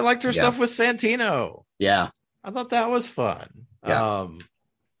fun. I liked her stuff with Santino. Yeah. I thought that was fun. Yeah.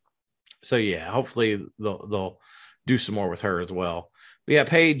 So yeah, hopefully they'll do some more with her as well. But yeah,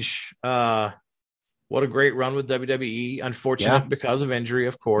 Paige, what a great run with WWE. Unfortunate because of injury,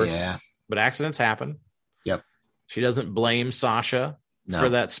 of course. Yeah. But accidents happen. Yep. She doesn't blame Sasha for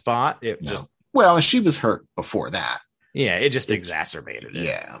that spot. It just well, she was hurt before that. Yeah, it just exacerbated it.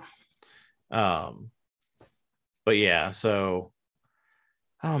 Yeah. But yeah, so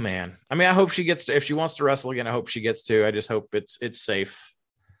oh man. I mean, I hope she gets to, if she wants to wrestle again, I hope she gets to. I just hope it's safe.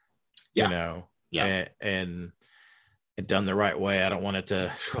 Yeah. You know. Yeah. And done the right way. I don't want it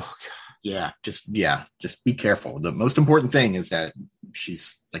to just be careful. The most important thing is that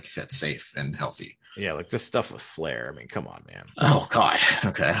she's, like you said, safe and healthy. Yeah, like this stuff with Flair. I mean, come on, man. Oh God.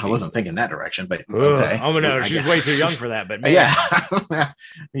 Okay. I wasn't thinking that direction, but okay. Oh no, she's way too young for that. But man, yeah.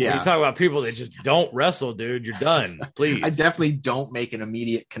 You talk about people that just don't wrestle, dude. You're done. Please. I definitely don't make an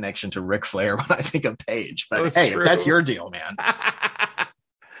immediate connection to Ric Flair when I think of Paige. But That's hey, true. if that's your deal, man.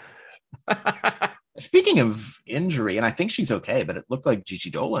 Speaking of injury, and I think she's okay, but it looked like Gigi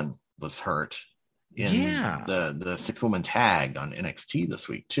Dolan was hurt in the 6-woman tag on NXT this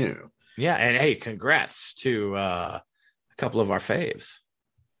week too. Yeah, and hey, congrats to a couple of our faves.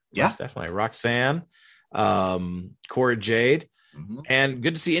 Yeah, definitely Roxanne, Cora Jade, and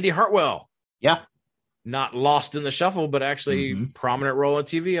good to see Indy Hartwell. Yeah, not lost in the shuffle, but actually prominent role on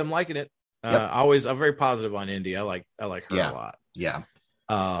TV. I'm liking it. I'm very positive on Indy. I like her a lot. Yeah.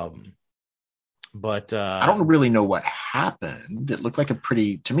 But I don't really know what happened. It looked like a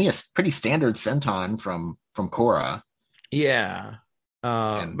pretty standard senton from Cora. Yeah.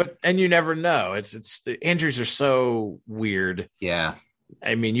 But you never know. It's the injuries are so weird. Yeah.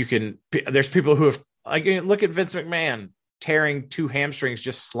 I mean, there's people who have, like, look at Vince McMahon tearing 2 hamstrings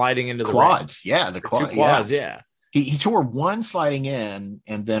just sliding into the quads. ring. Yeah. The quads. Yeah. He tore one sliding in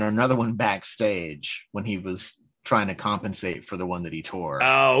and then another one backstage when he was trying to compensate for the one that he tore.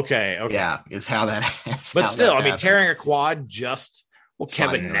 Oh, okay. Yeah, is how that. But still, I mean, tearing a quad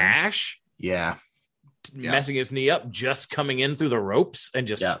Kevin Nash. Yeah. Messing his knee up, just coming in through the ropes and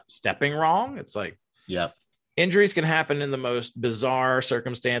just stepping wrong. It's like, injuries can happen in the most bizarre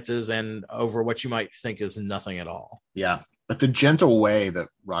circumstances and over what you might think is nothing at all. Yeah. But the gentle way that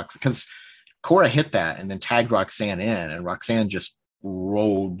because Cora hit that and then tagged Roxanne in, and Roxanne just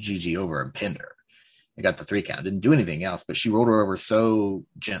rolled Gigi over and pinned her. I got the 3 count. Didn't do anything else, but she rolled her over so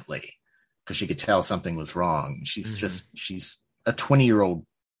gently because she could tell something was wrong. She's she's a 20-year-old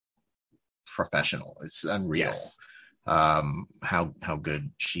professional. It's unreal how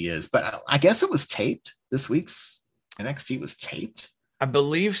good she is. But I guess it was taped. This week's NXT was taped. I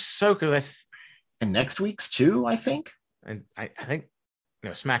believe so, because and next week's too, I think. And I think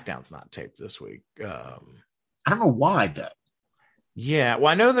SmackDown's not taped this week. I don't know why though. Yeah, well,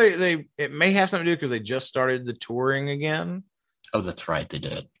 I know it may have something to do because they just started the touring again. Oh, that's right, they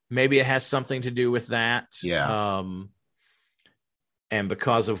did. Maybe it has something to do with that. Yeah. And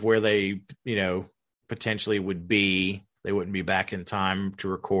because of where they, potentially would be, they wouldn't be back in time to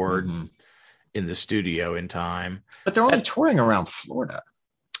record in the studio in time. But they're only touring around Florida.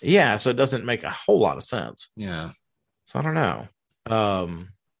 Yeah, so it doesn't make a whole lot of sense. Yeah. So I don't know.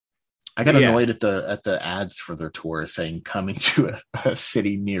 I got annoyed at the ads for their tour saying coming to a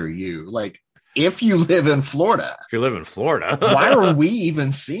city near you. Like, if you live in Florida. If you live in Florida. Why are we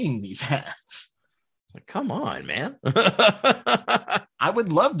even seeing these ads? Like, come on, man. I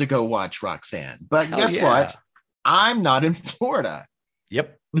would love to go watch Roxanne, but Hell guess yeah. what? I'm not in Florida.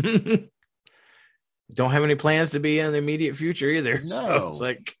 Yep. Don't have any plans to be in the immediate future either. No. So it's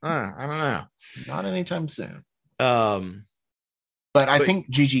like, I don't know. Not anytime soon. But I think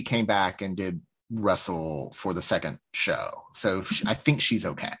Gigi came back and did wrestle for the second show. So I think she's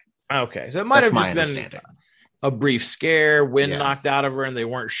okay. Okay. So it might That's have my just been understanding. a brief scare, wind Yeah. knocked out of her and they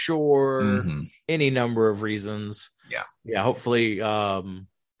weren't sure. Mhm. Any number of reasons. Yeah. Yeah. Hopefully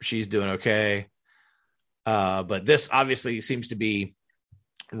she's doing okay. But this obviously seems to be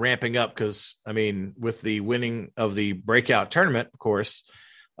ramping up because, I mean, with the winning of the breakout tournament, of course,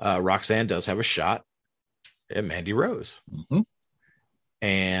 Roxanne does have a shot at Mandy Rose. Mhm.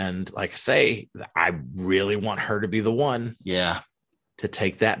 And like I say, I really want her to be the one Yeah. to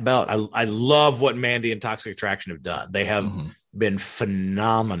take that belt. I love what Mandy and Toxic Attraction have done. They have Mhm. been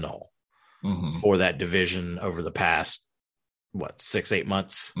phenomenal Mhm. for that division over the past, 6-8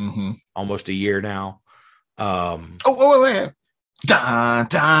 months, Mhm. almost a year now. Oh, wait. Da,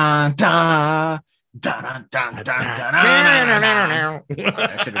 da, da. Da, da, da, da, da, da.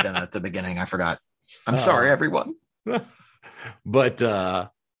 I should have done that at the beginning. I forgot. I'm sorry, everyone. But I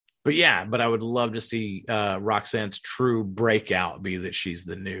would love to see Roxanne's true breakout be that she's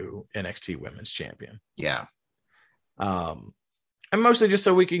the new NXT Women's Champion. Yeah. And mostly just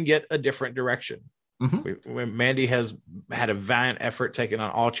so we can get a different direction. Mhm. Mandy has had a valiant effort taking on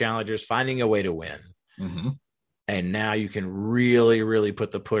all challengers, finding a way to win. Mhm. And now you can really, really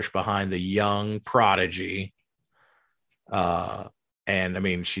put the push behind the young prodigy. And I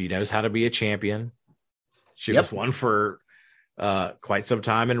mean, she knows how to be a champion. She Yep. was one for quite some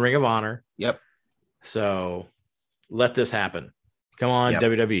time in Ring of Honor. Yep. So let this happen. Come on, Yep.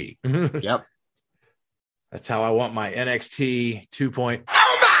 WWE. Yep. That's how I want my NXT 2.0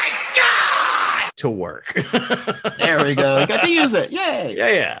 Oh my God! to work. There we go. Got to use it. Yay.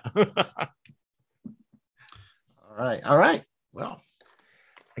 Yeah. All right. Well,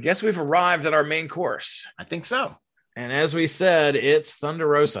 I guess we've arrived at our main course. I think so. And as we said, it's Thunder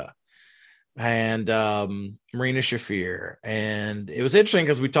Rosa and Marina Shafir. And it was interesting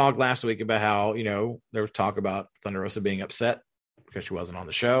because we talked last week about how, there was talk about Thunder Rosa being upset because she wasn't on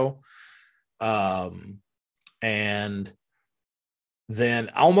the show. And then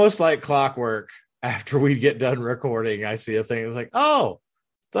almost like clockwork, after we get done recording, I see a thing. It was like, oh,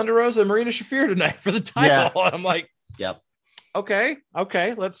 Thunder Rosa and Marina Shafir tonight for the title. Yeah. And I'm like, Yep. Okay.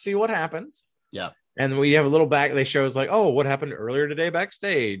 Let's see what happens. Yep. And we have a little back. They show us like, oh, what happened earlier today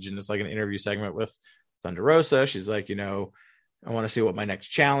backstage, and it's like an interview segment with Thunder Rosa. She's like, I want to see what my next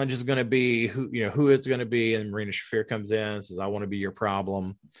challenge is going to be. Who it's going to be. And Marina Shafir comes in and says, I want to be your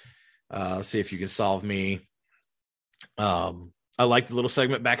problem. See if you can solve me. I liked the little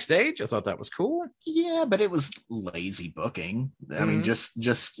segment backstage. I thought that was cool. Yeah, but it was lazy booking. I mean, just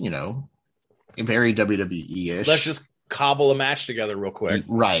very WWE-ish. Let's just cobble a match together real quick,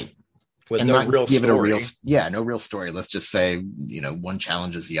 right? With and no not real give story. it no real story. Let's just say, one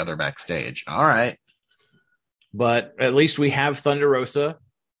challenges the other backstage. All right, but at least we have Thunder Rosa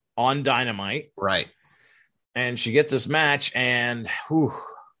on Dynamite, right? And she gets this match, and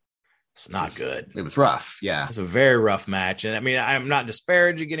it's not good. It was rough. Yeah, It's a very rough match. And I mean, I'm not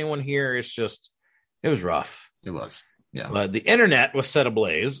disparaging anyone here. It's just, it was rough. it was. Yeah, The internet was set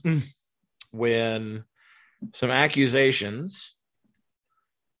ablaze when some accusations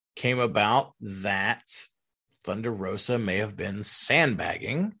came about that Thunder Rosa may have been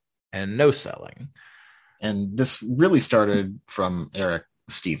sandbagging and no selling. and this really started from Eric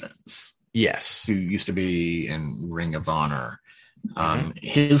Stevens, Yes. who used to be in Ring of Honor.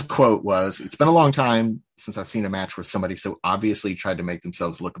 His quote was, "It's been a long time since I've seen a match where somebody so obviously tried to make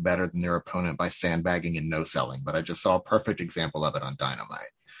themselves look better than their opponent by sandbagging and no selling, but I just saw a perfect example of it on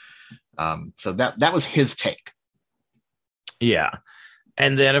Dynamite." So that was his take. Yeah.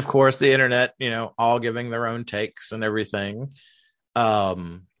 And then, of course, the internet, all giving their own takes and everything.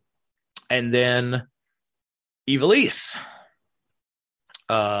 And then Ivelisse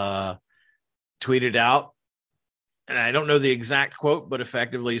tweeted out, and I don't know the exact quote, but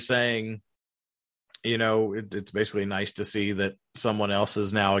effectively saying, it's basically nice to see that someone else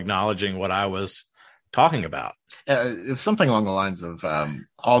is now acknowledging what I was talking about. It was something along the lines of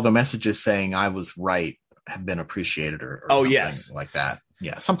all the messages saying I was right have been appreciated or something like that.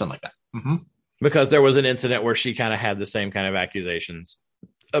 Yeah, something like that. Mm-hmm. Because there was an incident where she kind of had the same kind of accusations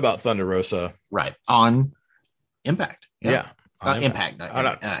about Thunder Rosa. Right. On Impact. Yeah. Impact.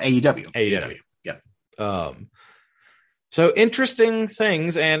 AEW. AEW. Yeah. So interesting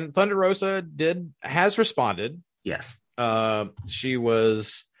things. And Thunder Rosa has responded. Yes. She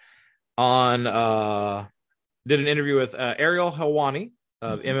was did an interview with Ariel Helwani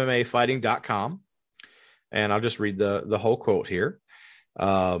of MMAfighting.com. And I'll just read the whole quote here.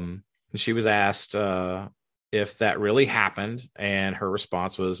 She was asked if that really happened, and her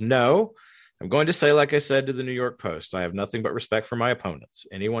response was, "No, I'm going to say, like I said to the New York Post, I have nothing but respect for my opponents.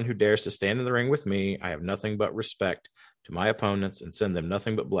 Anyone who dares to stand in the ring with me, I have nothing but respect to my opponents and send them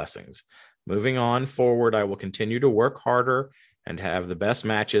nothing but blessings. Moving on forward, I will continue to work harder and have the best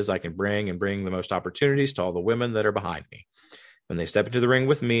matches I can bring and bring the most opportunities to all the women that are behind me. When they step into the ring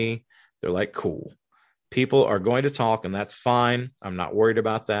with me, they're like, cool. People are going to talk, and that's fine. I'm not worried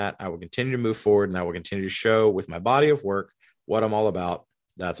about that. I will continue to move forward, and I will continue to show with my body of work what I'm all about.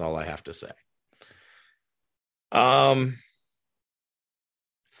 That's all I have to say."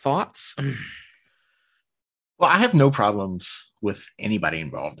 Thoughts? Well, I have no problems with anybody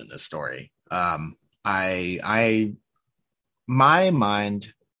involved in this story. My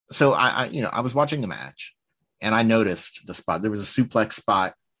mind. So I was watching the match, and I noticed the spot. There was a suplex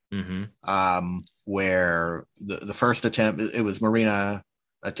spot. Mm-hmm. Where the first attempt, it was Marina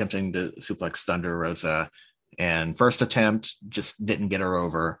attempting to suplex Thunder Rosa, and first attempt just didn't get her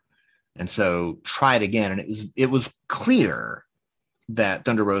over, and so tried again, and it was clear that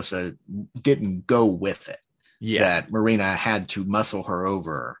Thunder Rosa didn't go with it. Yeah, that Marina had to muscle her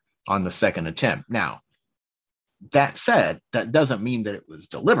over on the second attempt. Now, that said, that doesn't mean that it was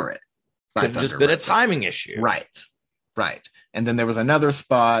deliberate. Could have just been a timing issue, right. And then there was another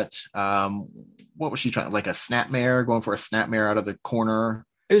spot. What was she trying? Like a snapmare, going for a snapmare out of the corner.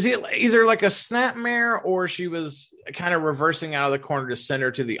 It was either like a snapmare, or she was kind of reversing out of the corner to send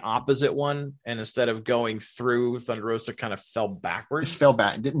her to the opposite one. And instead of going through, Thunder Rosa kind of fell backwards. Just fell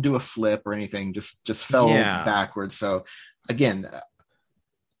back. Didn't do a flip or anything. Just fell backwards. So again,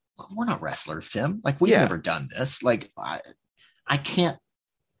 we're not wrestlers, Tim. Like, we've never done this. Like, I can't,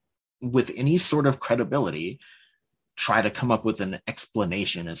 with any sort of credibility, try to come up with an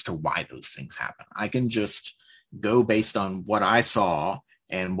explanation as to why those things happen. I can just go based on what I saw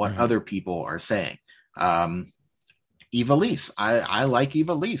and what other people are saying. Ivelisse, I like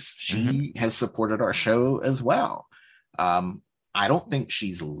Ivelisse. She has supported our show as well. I don't think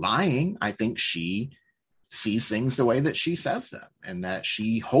she's lying. I think she sees things the way that she says them, and that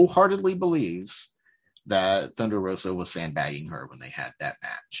she wholeheartedly believes that Thunder Rosa was sandbagging her when they had that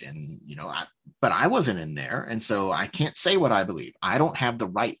match. And, but I wasn't in there. And so I can't say what I believe. I don't have the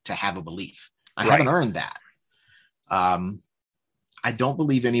right to have a belief. I haven't earned that. I don't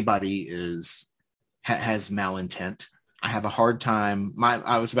believe anybody has malintent. I have a hard time.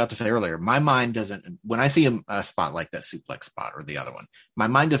 I was about to say earlier, my mind doesn't, when I see a spot like that suplex spot or the other one, my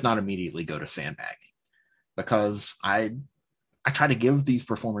mind does not immediately go to sandbagging, because I try to give these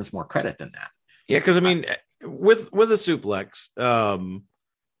performers more credit than that. Yeah, because I mean, with a suplex,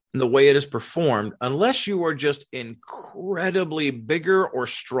 the way it is performed, unless you are just incredibly bigger or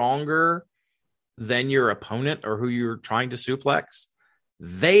stronger than your opponent or who you're trying to suplex,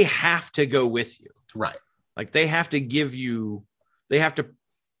 they have to go with you. Right. Like, they have to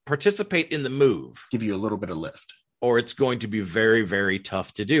participate in the move. Give you a little bit of lift. Or it's going to be very, very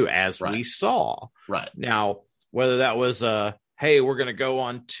tough to do, as we saw. Right. Now, whether that was hey, we're going to go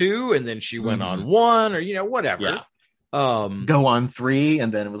on 2, and then she went on 1, or, whatever. Yeah. Go on 3,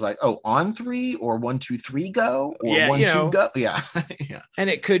 and then it was like, on 3, or 1, 2, 3 go, or 1, 2 go. Yeah. Yeah. And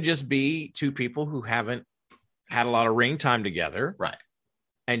it could just be 2 people who haven't had a lot of ring time together. Right.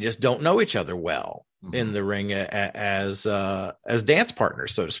 And just don't know each other well in the ring as dance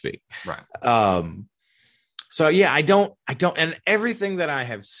partners, so to speak. Right. So yeah, I don't, and everything that I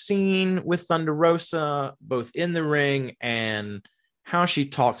have seen with Thunder Rosa, both in the ring and how she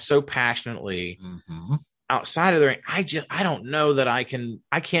talks so passionately outside of the ring, I don't know that I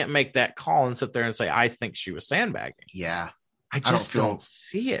can't make that call and sit there and say, I think she was sandbagging. Yeah. I just don't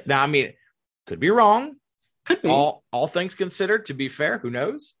see it. Now, I mean, could be wrong. Could be. All things considered, to be fair, who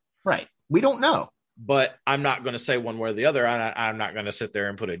knows? Right. We don't know. But I'm not going to say one way or the other. I'm not going to sit there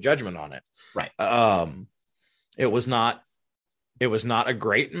and put a judgment on it. Right. It was not a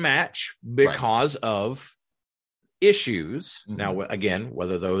great match because of issues. Now, again,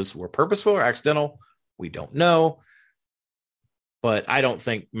 whether those were purposeful or accidental, we don't know. But I don't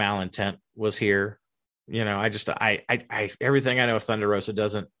think malintent was here. I everything I know of Thunder Rosa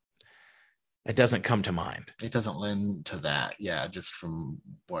doesn't come to mind. It doesn't lend to that. Yeah, just from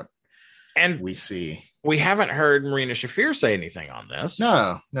what we see. We haven't heard Marina Shafir say anything on this.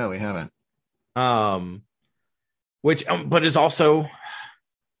 No, we haven't. Which, but is also,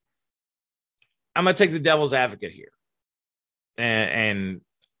 I'm going to take the devil's advocate here. And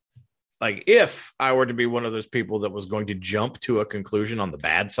like, if I were to be one of those people that was going to jump to a conclusion on the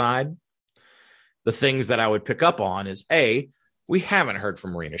bad side, the things that I would pick up on is we haven't heard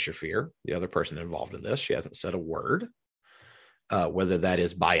from Marina Shafir, the other person involved in this. She hasn't said a word. Whether that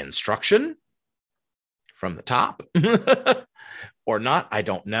is by instruction from the top or not, I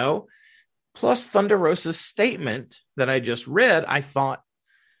don't know. Plus, Thunder Rosa's statement that I just read, I thought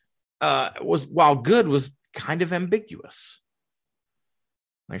while good, was kind of ambiguous.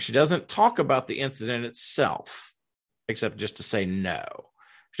 Like, she doesn't talk about the incident itself, except just to say no.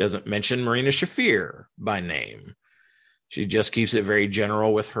 She doesn't mention Marina Shafir by name. She just keeps it very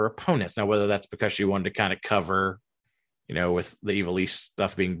general with her opponents. Now, whether that's because she wanted to kind of cover, with the Evil East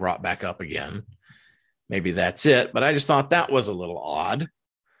stuff being brought back up again, maybe that's it. But I just thought that was a little odd,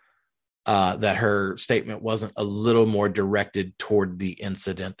 that her statement wasn't a little more directed toward the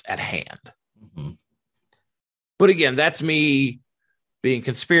incident at hand. Mm-hmm. But again, that's me being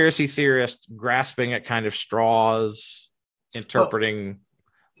conspiracy theorist, grasping at kind of straws, interpreting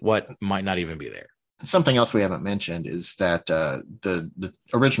what might not even be there. Something else we haven't mentioned is that the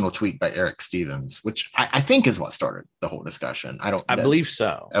original tweet by Eric Stevens, which I think is what started the whole discussion. I believe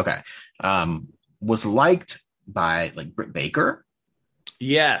so. Okay. Was liked by like Britt Baker.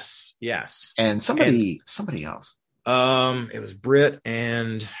 Yes. And somebody else. It was Britt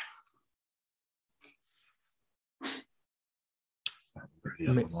and the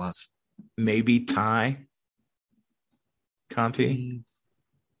other one was maybe Ty Conti.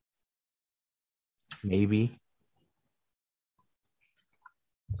 Maybe.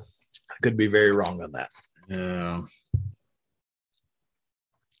 I could be very wrong on that. Yeah.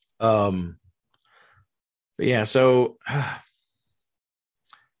 But yeah, so I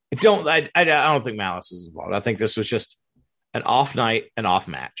don't think malice was involved. I think this was just an off night, an off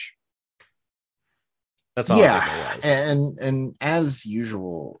match. That's all I think it was. And as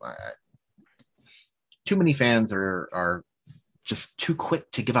usual, too many fans are just too quick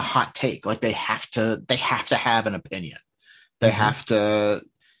to give a hot take. Like they have to have an opinion. They have to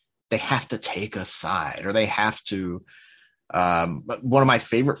take a side, or they have to. But one of my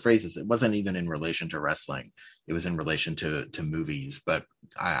favorite phrases, it wasn't even in relation to wrestling. It was in relation to movies, but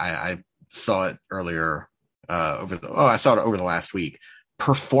I saw it earlier I saw it over the last week.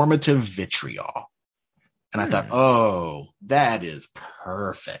 Performative vitriol. And I thought, that is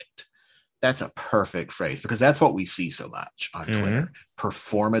perfect. That's a perfect phrase, because that's what we see so much on Twitter.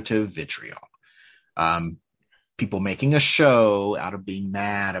 Performative vitriol. People making a show out of being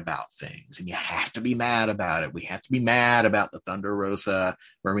mad about things, and you have to be mad about it. We have to be mad about the Thunder Rosa,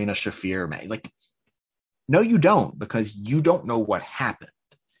 Marina Shafir. Like, no, you don't, because you don't know what happened.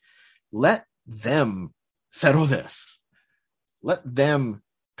 Let them settle this. Let them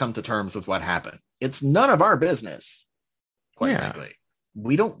come to terms with what happened. It's none of our business, quite frankly.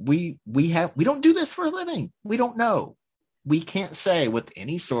 We don't do this for a living. We don't know. We can't say with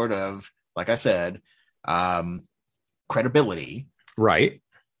any sort of, like I said, credibility, right,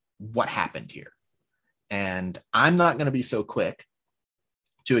 what happened here. And I'm not going to be so quick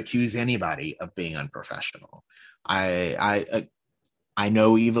to accuse anybody of being unprofessional. I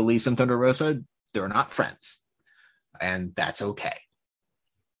know Ivelisse and Thunder Rosa, they're not friends, and that's okay.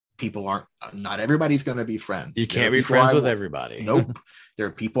 Not everybody's going to be friends. You can't be friends with everybody. Nope. There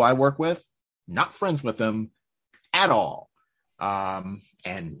are people I work with, not friends with them at all.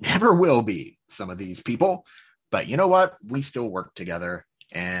 And never will be, some of these people. But you know what? We still work together.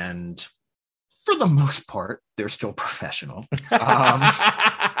 And for the most part, they're still professional.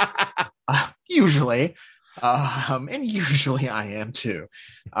 Usually. And usually I am too.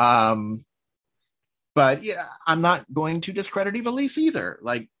 But yeah, I'm not going to discredit Ivelisse either.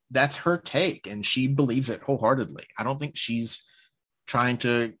 Like, that's her take, and she believes it wholeheartedly. I don't think she's trying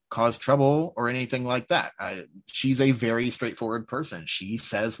to cause trouble or anything like that. She's a very straightforward person. She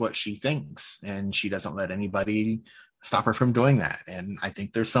says what she thinks, and she doesn't let anybody stop her from doing that. And I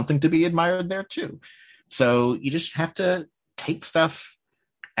think there's something to be admired there too. So you just have to take stuff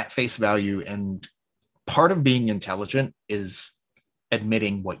at face value. And part of being intelligent is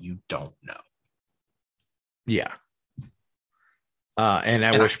admitting what you don't know. Yeah. And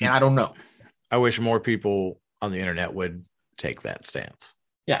I don't know. I wish more people on the internet would take that stance.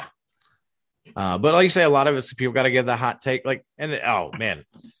 Yeah. But like you say, a lot of it's people got to get the hot take. Like, and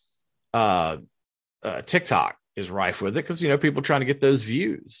TikTok is rife with it, because people trying to get those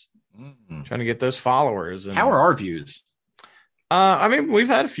views, trying to get those followers. And how are our views? We've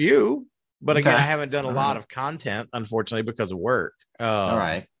had a few, but again, I haven't done a lot of content, unfortunately, because of work. All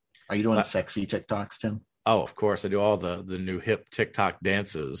right. Are you doing sexy TikToks, Tim? Oh, of course. I do all the new hip TikTok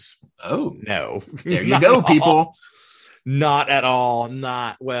dances. Oh, no. There you go, people. Not at all.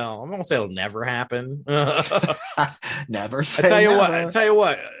 Not well. I'm going to say it'll never happen. Never say I tell you never.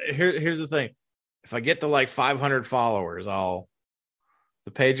 what. Here's the thing. if I get to like 500 followers,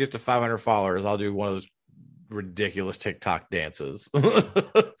 the page gets to 500 followers, I'll do one of those ridiculous TikTok dances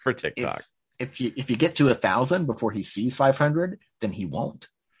for TikTok. If you get to 1,000 before he sees 500, then he won't.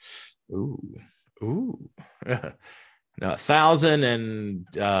 Ooh. No, 1,000 and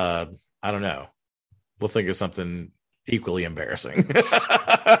I don't know. We'll think of something equally embarrassing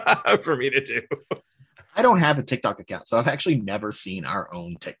for me to do. I don't have a TikTok account, so I've actually never seen our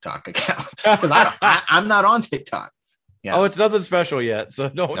own TikTok account because I'm not on TikTok. Yeah. Oh, it's nothing special yet, so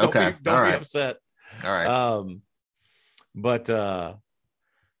don't be upset. All right. But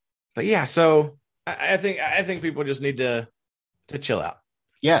yeah, so I think people just need to chill out.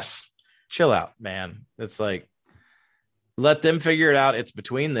 Yes. Chill out, man. It's like, let them figure it out. It's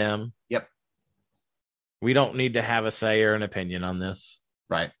between them. Yep. We don't need to have a say or an opinion on this.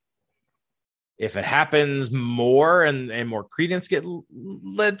 Right. If it happens more and more credence get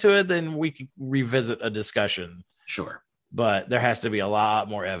led to it, then we can revisit a discussion. Sure. But there has to be a lot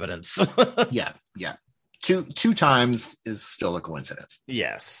more evidence. Yeah. Two times is still a coincidence.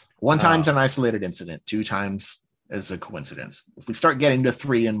 Yes. One time's an isolated incident. 2 times is a coincidence. If we start getting to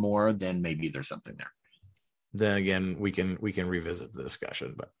 3 and more, then maybe there's something there. Then again, we can revisit the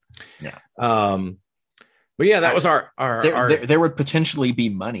discussion. But yeah. But yeah, that was our there would potentially be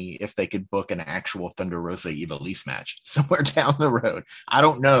money if they could book an actual Thunder Rosa Ivelisse match somewhere down the road. I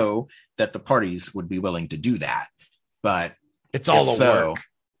don't know that the parties would be willing to do that, but it's all the work.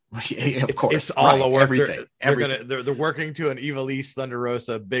 Yeah, of course, it's all the work. Everything. They're working to an Ivelisse Thunder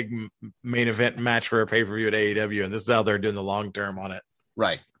Rosa big main event match for a pay-per-view at AEW, and this is how they're doing the long term on it.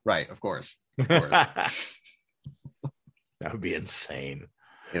 Right. Of course. That would be insane.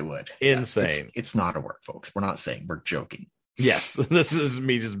 It would. Insane. Yeah, it's not a work, folks. We're not saying, we're joking. Yes. This is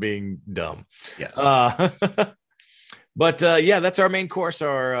me just being dumb. Yes. But yeah, that's our main course,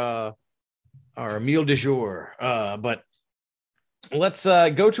 our meal du jour. But let's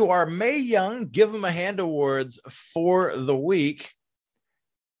go to our Mae Young Give 'em a Hand Awards for the week.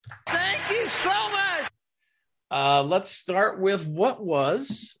 Thank you so much. Let's start with, what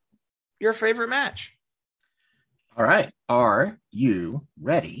was your favorite match? All right. Are you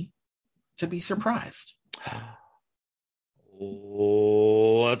ready to be surprised?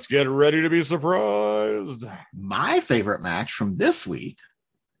 Let's get ready to be surprised. My favorite match from this week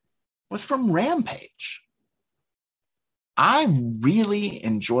was from Rampage. I really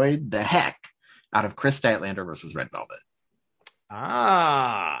enjoyed the heck out of Chris Statlander versus Red Velvet.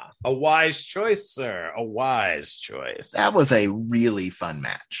 A wise choice, sir. A wise choice. That was a really fun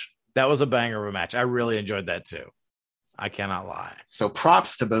match. That was a banger of a match. I really enjoyed that too. I cannot lie. So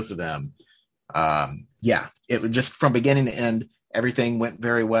props to both of them. Yeah, it was just from beginning to end, everything went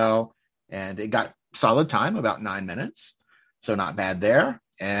very well, and it got solid time, about 9 minutes. So not bad there.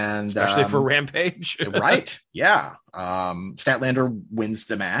 And especially for Rampage. Right. Yeah. Statlander wins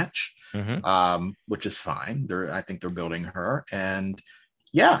the match, which is fine. I think they're building her. And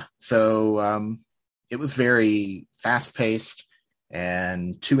yeah, so it was very fast paced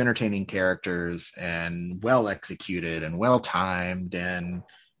and 2 entertaining characters and well executed and well timed and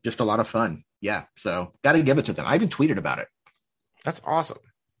just a lot of fun. Yeah. So got to give it to them. I even tweeted about it. That's awesome.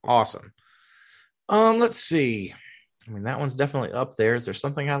 Awesome. Let's see. I mean, that one's definitely up there. Is there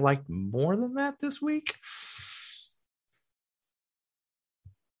something I liked more than that this week?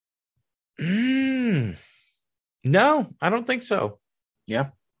 No, I don't think so. Yeah.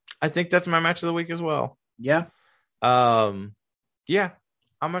 I think that's my match of the week as well. Yeah. Yeah,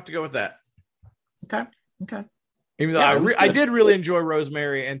 I'm going to have to go with that. Okay. Even though I did really enjoy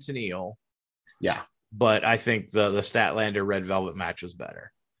Rosemary and Tenille. Yeah. But I think the Statlander Red Velvet match was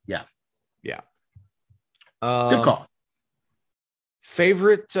better. Yeah. Good call.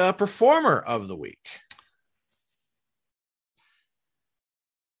 Favorite performer of the week?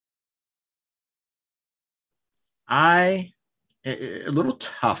 A little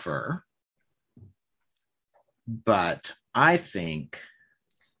tougher, but I think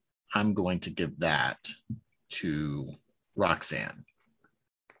I'm going to give that to Roxanne.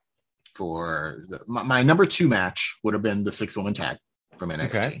 For my number 2 match would have been the 6-woman tag from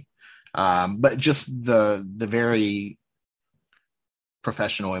NXT. Okay. But just the very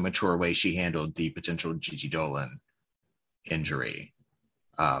professional and mature way she handled the potential Gigi Dolan injury,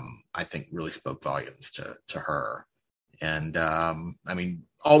 I think really spoke volumes to her. And I mean,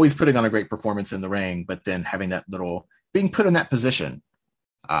 always putting on a great performance in the ring, but then having that being put in that position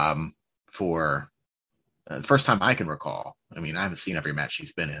for the first time I can recall. I mean, I haven't seen every match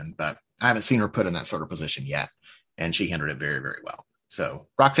she's been in, but I haven't seen her put in that sort of position yet. And she handled it very, very well. So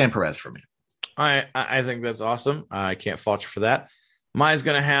Roxanne Perez for me. I think that's awesome. I can't fault you for that. Mine's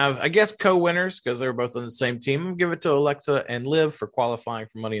going to have, I guess, co-winners because they were both on the same team. I'll give it to Alexa and Liv for qualifying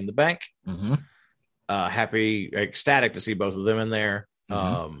for Money in the Bank. Mm-hmm. Ecstatic to see both of them in there,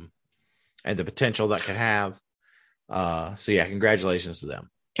 Mm-hmm. and the potential that could have. So yeah, congratulations to them.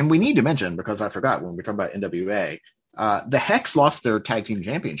 And we need to mention, because I forgot when we were talking about NWA, the Hex lost their tag team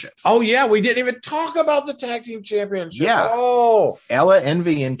championships. Oh yeah, we didn't even talk about the tag team championship. Yeah. Oh, Ella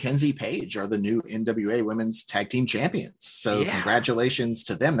Envy and Kenzie Page are the new NWA women's tag team champions. So Yeah. congratulations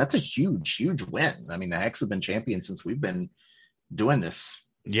to them. That's a huge, huge win. I mean, the Hex have been champions since we've been doing this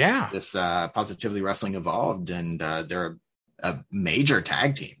yeah. Positively Wrestling Evolved, and they're a major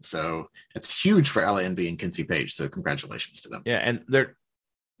tag team. So it's huge for Ella Envy and Kenzie Page. So congratulations to them. Yeah, and their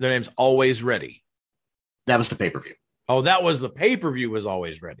name's Always Ready. That was the pay-per-view. Oh, that was the pay-per-view was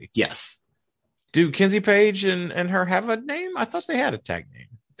Always Ready. Yes. Do Kenzie Page and her have a name? I thought they had a tag name.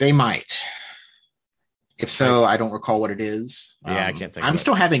 They might. If so, I don't recall what it is. Yeah, I can't think I'm of it.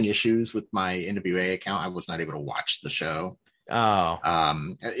 still having issues with my NWA account. I was not able to watch the show. Oh,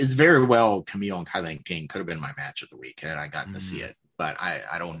 It's very well Camille and Kylan King could have been my match of the week, and I got to see it, but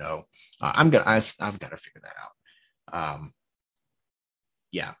I don't know. I've got to figure that out.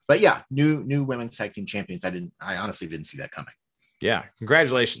 Yeah, but yeah, new women's tag team champions. I honestly didn't see that coming. yeah.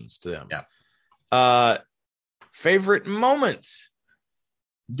 Congratulations to them. Yeah. Favorite moments?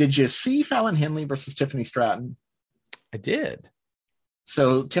 Did you see Fallon Henley versus Tiffany Stratton? I did.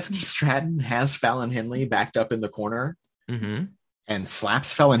 So Tiffany Stratton has Fallon Henley backed up in the corner Mm-hmm. and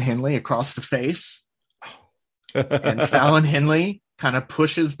slaps Fallon Henley across the face. And Fallon Henley kind of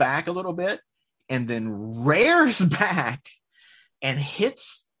pushes back a little bit and then rears back and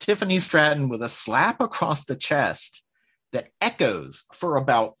hits Tiffany Stratton with a slap across the chest that echoes for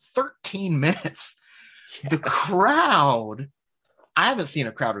about 13 minutes. Yes. The crowd, I haven't seen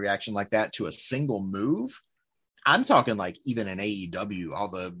a crowd reaction like that to a single move. I'm talking like even in AEW, all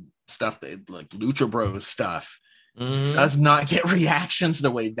the stuff that like Lucha Bros stuff does not get reactions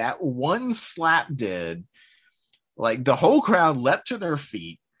the way that one slap did. Like the whole crowd leapt to their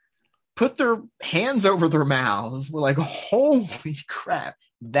feet, put their hands over their mouths. We're like, holy crap.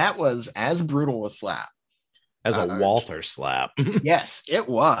 That was as brutal a slap. As a Walter slap. Yes, it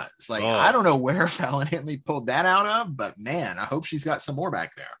was. Like, Oh. I don't know where Fallon Henley pulled that out of, but man, I hope she's got some more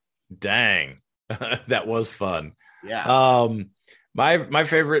back there. Dang. That was fun. Yeah. My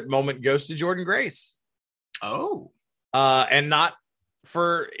favorite moment goes to Jordynne Grace. Oh. And not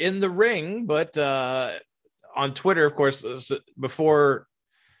for in the ring, but on Twitter, of course, before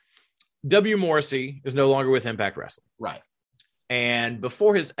W. Morrissey is no longer with Impact Wrestling. Right. And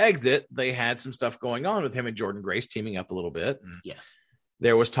before his exit, they had some stuff going on with him and Jordynne Grace teaming up a little bit. And Yes.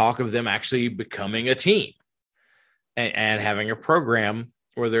 there was talk of them actually becoming a team and having a program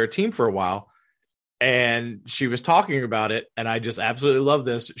where they're a team for a while. And she was talking about it. And I just absolutely love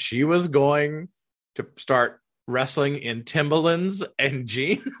this. She was going to start wrestling in Timberlands and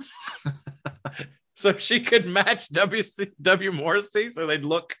jeans so she could match W. Morrissey so they'd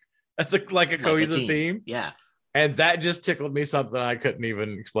look as like a cohesive team. Yeah. And that just tickled me something I couldn't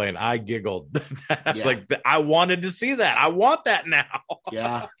even explain. I giggled. Yeah. Like I wanted to see that. I want that now.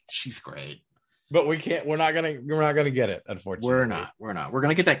 Yeah. She's great. But we can't. We're not gonna get it. Unfortunately, We're not. We're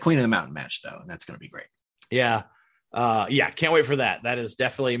gonna get that Queen of the Mountain match though, and that's gonna be great. Yeah, yeah. Can't wait for that. That is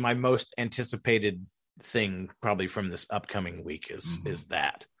definitely my most anticipated thing, probably from this upcoming week. Is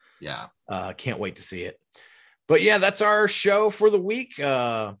that? Yeah. Can't wait to see it. But yeah, that's our show for the week.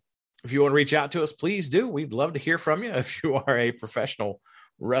 If you want to reach out to us, please do. We'd love to hear from you. If you are a professional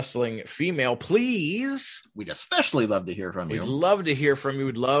wrestling female, please. We'd especially love to hear from We'd you. love to hear from you.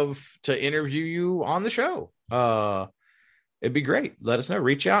 We'd love to interview you on the show. It'd be great. Let us know.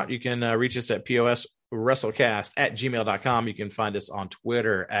 Reach out. You can reach us at poswrestlecast@gmail.com. You can find us on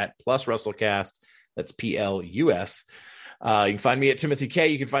Twitter at +WrestleCast. That's PLUS. You can find me at Timothy K.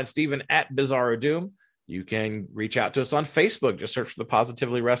 You can find Steven at Bizarro Doom. You can reach out to us on Facebook. Just search for the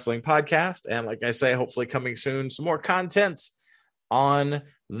Positively Wrestling Podcast. And like I say, hopefully coming soon, some more content on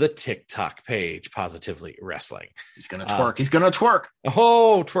the TikTok page, Positively Wrestling. He's gonna twerk. He's gonna twerk.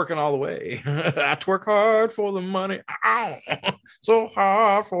 Oh, twerking all the way. I twerk hard for the money. Ow. So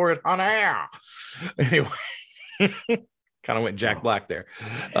hard for it, honey. Anyway, kind of went Jack Black there.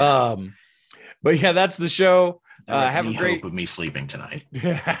 But yeah, that's the show. Have a great hope of me sleeping tonight.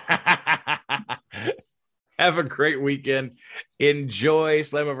 Have a great weekend. Enjoy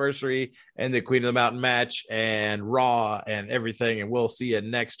Slammiversary and the Queen of the Mountain match and Raw and everything. And we'll see you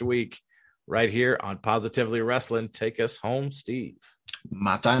next week right here on Positively Wrestling. Take us home, Steve.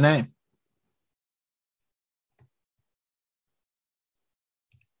 Matane.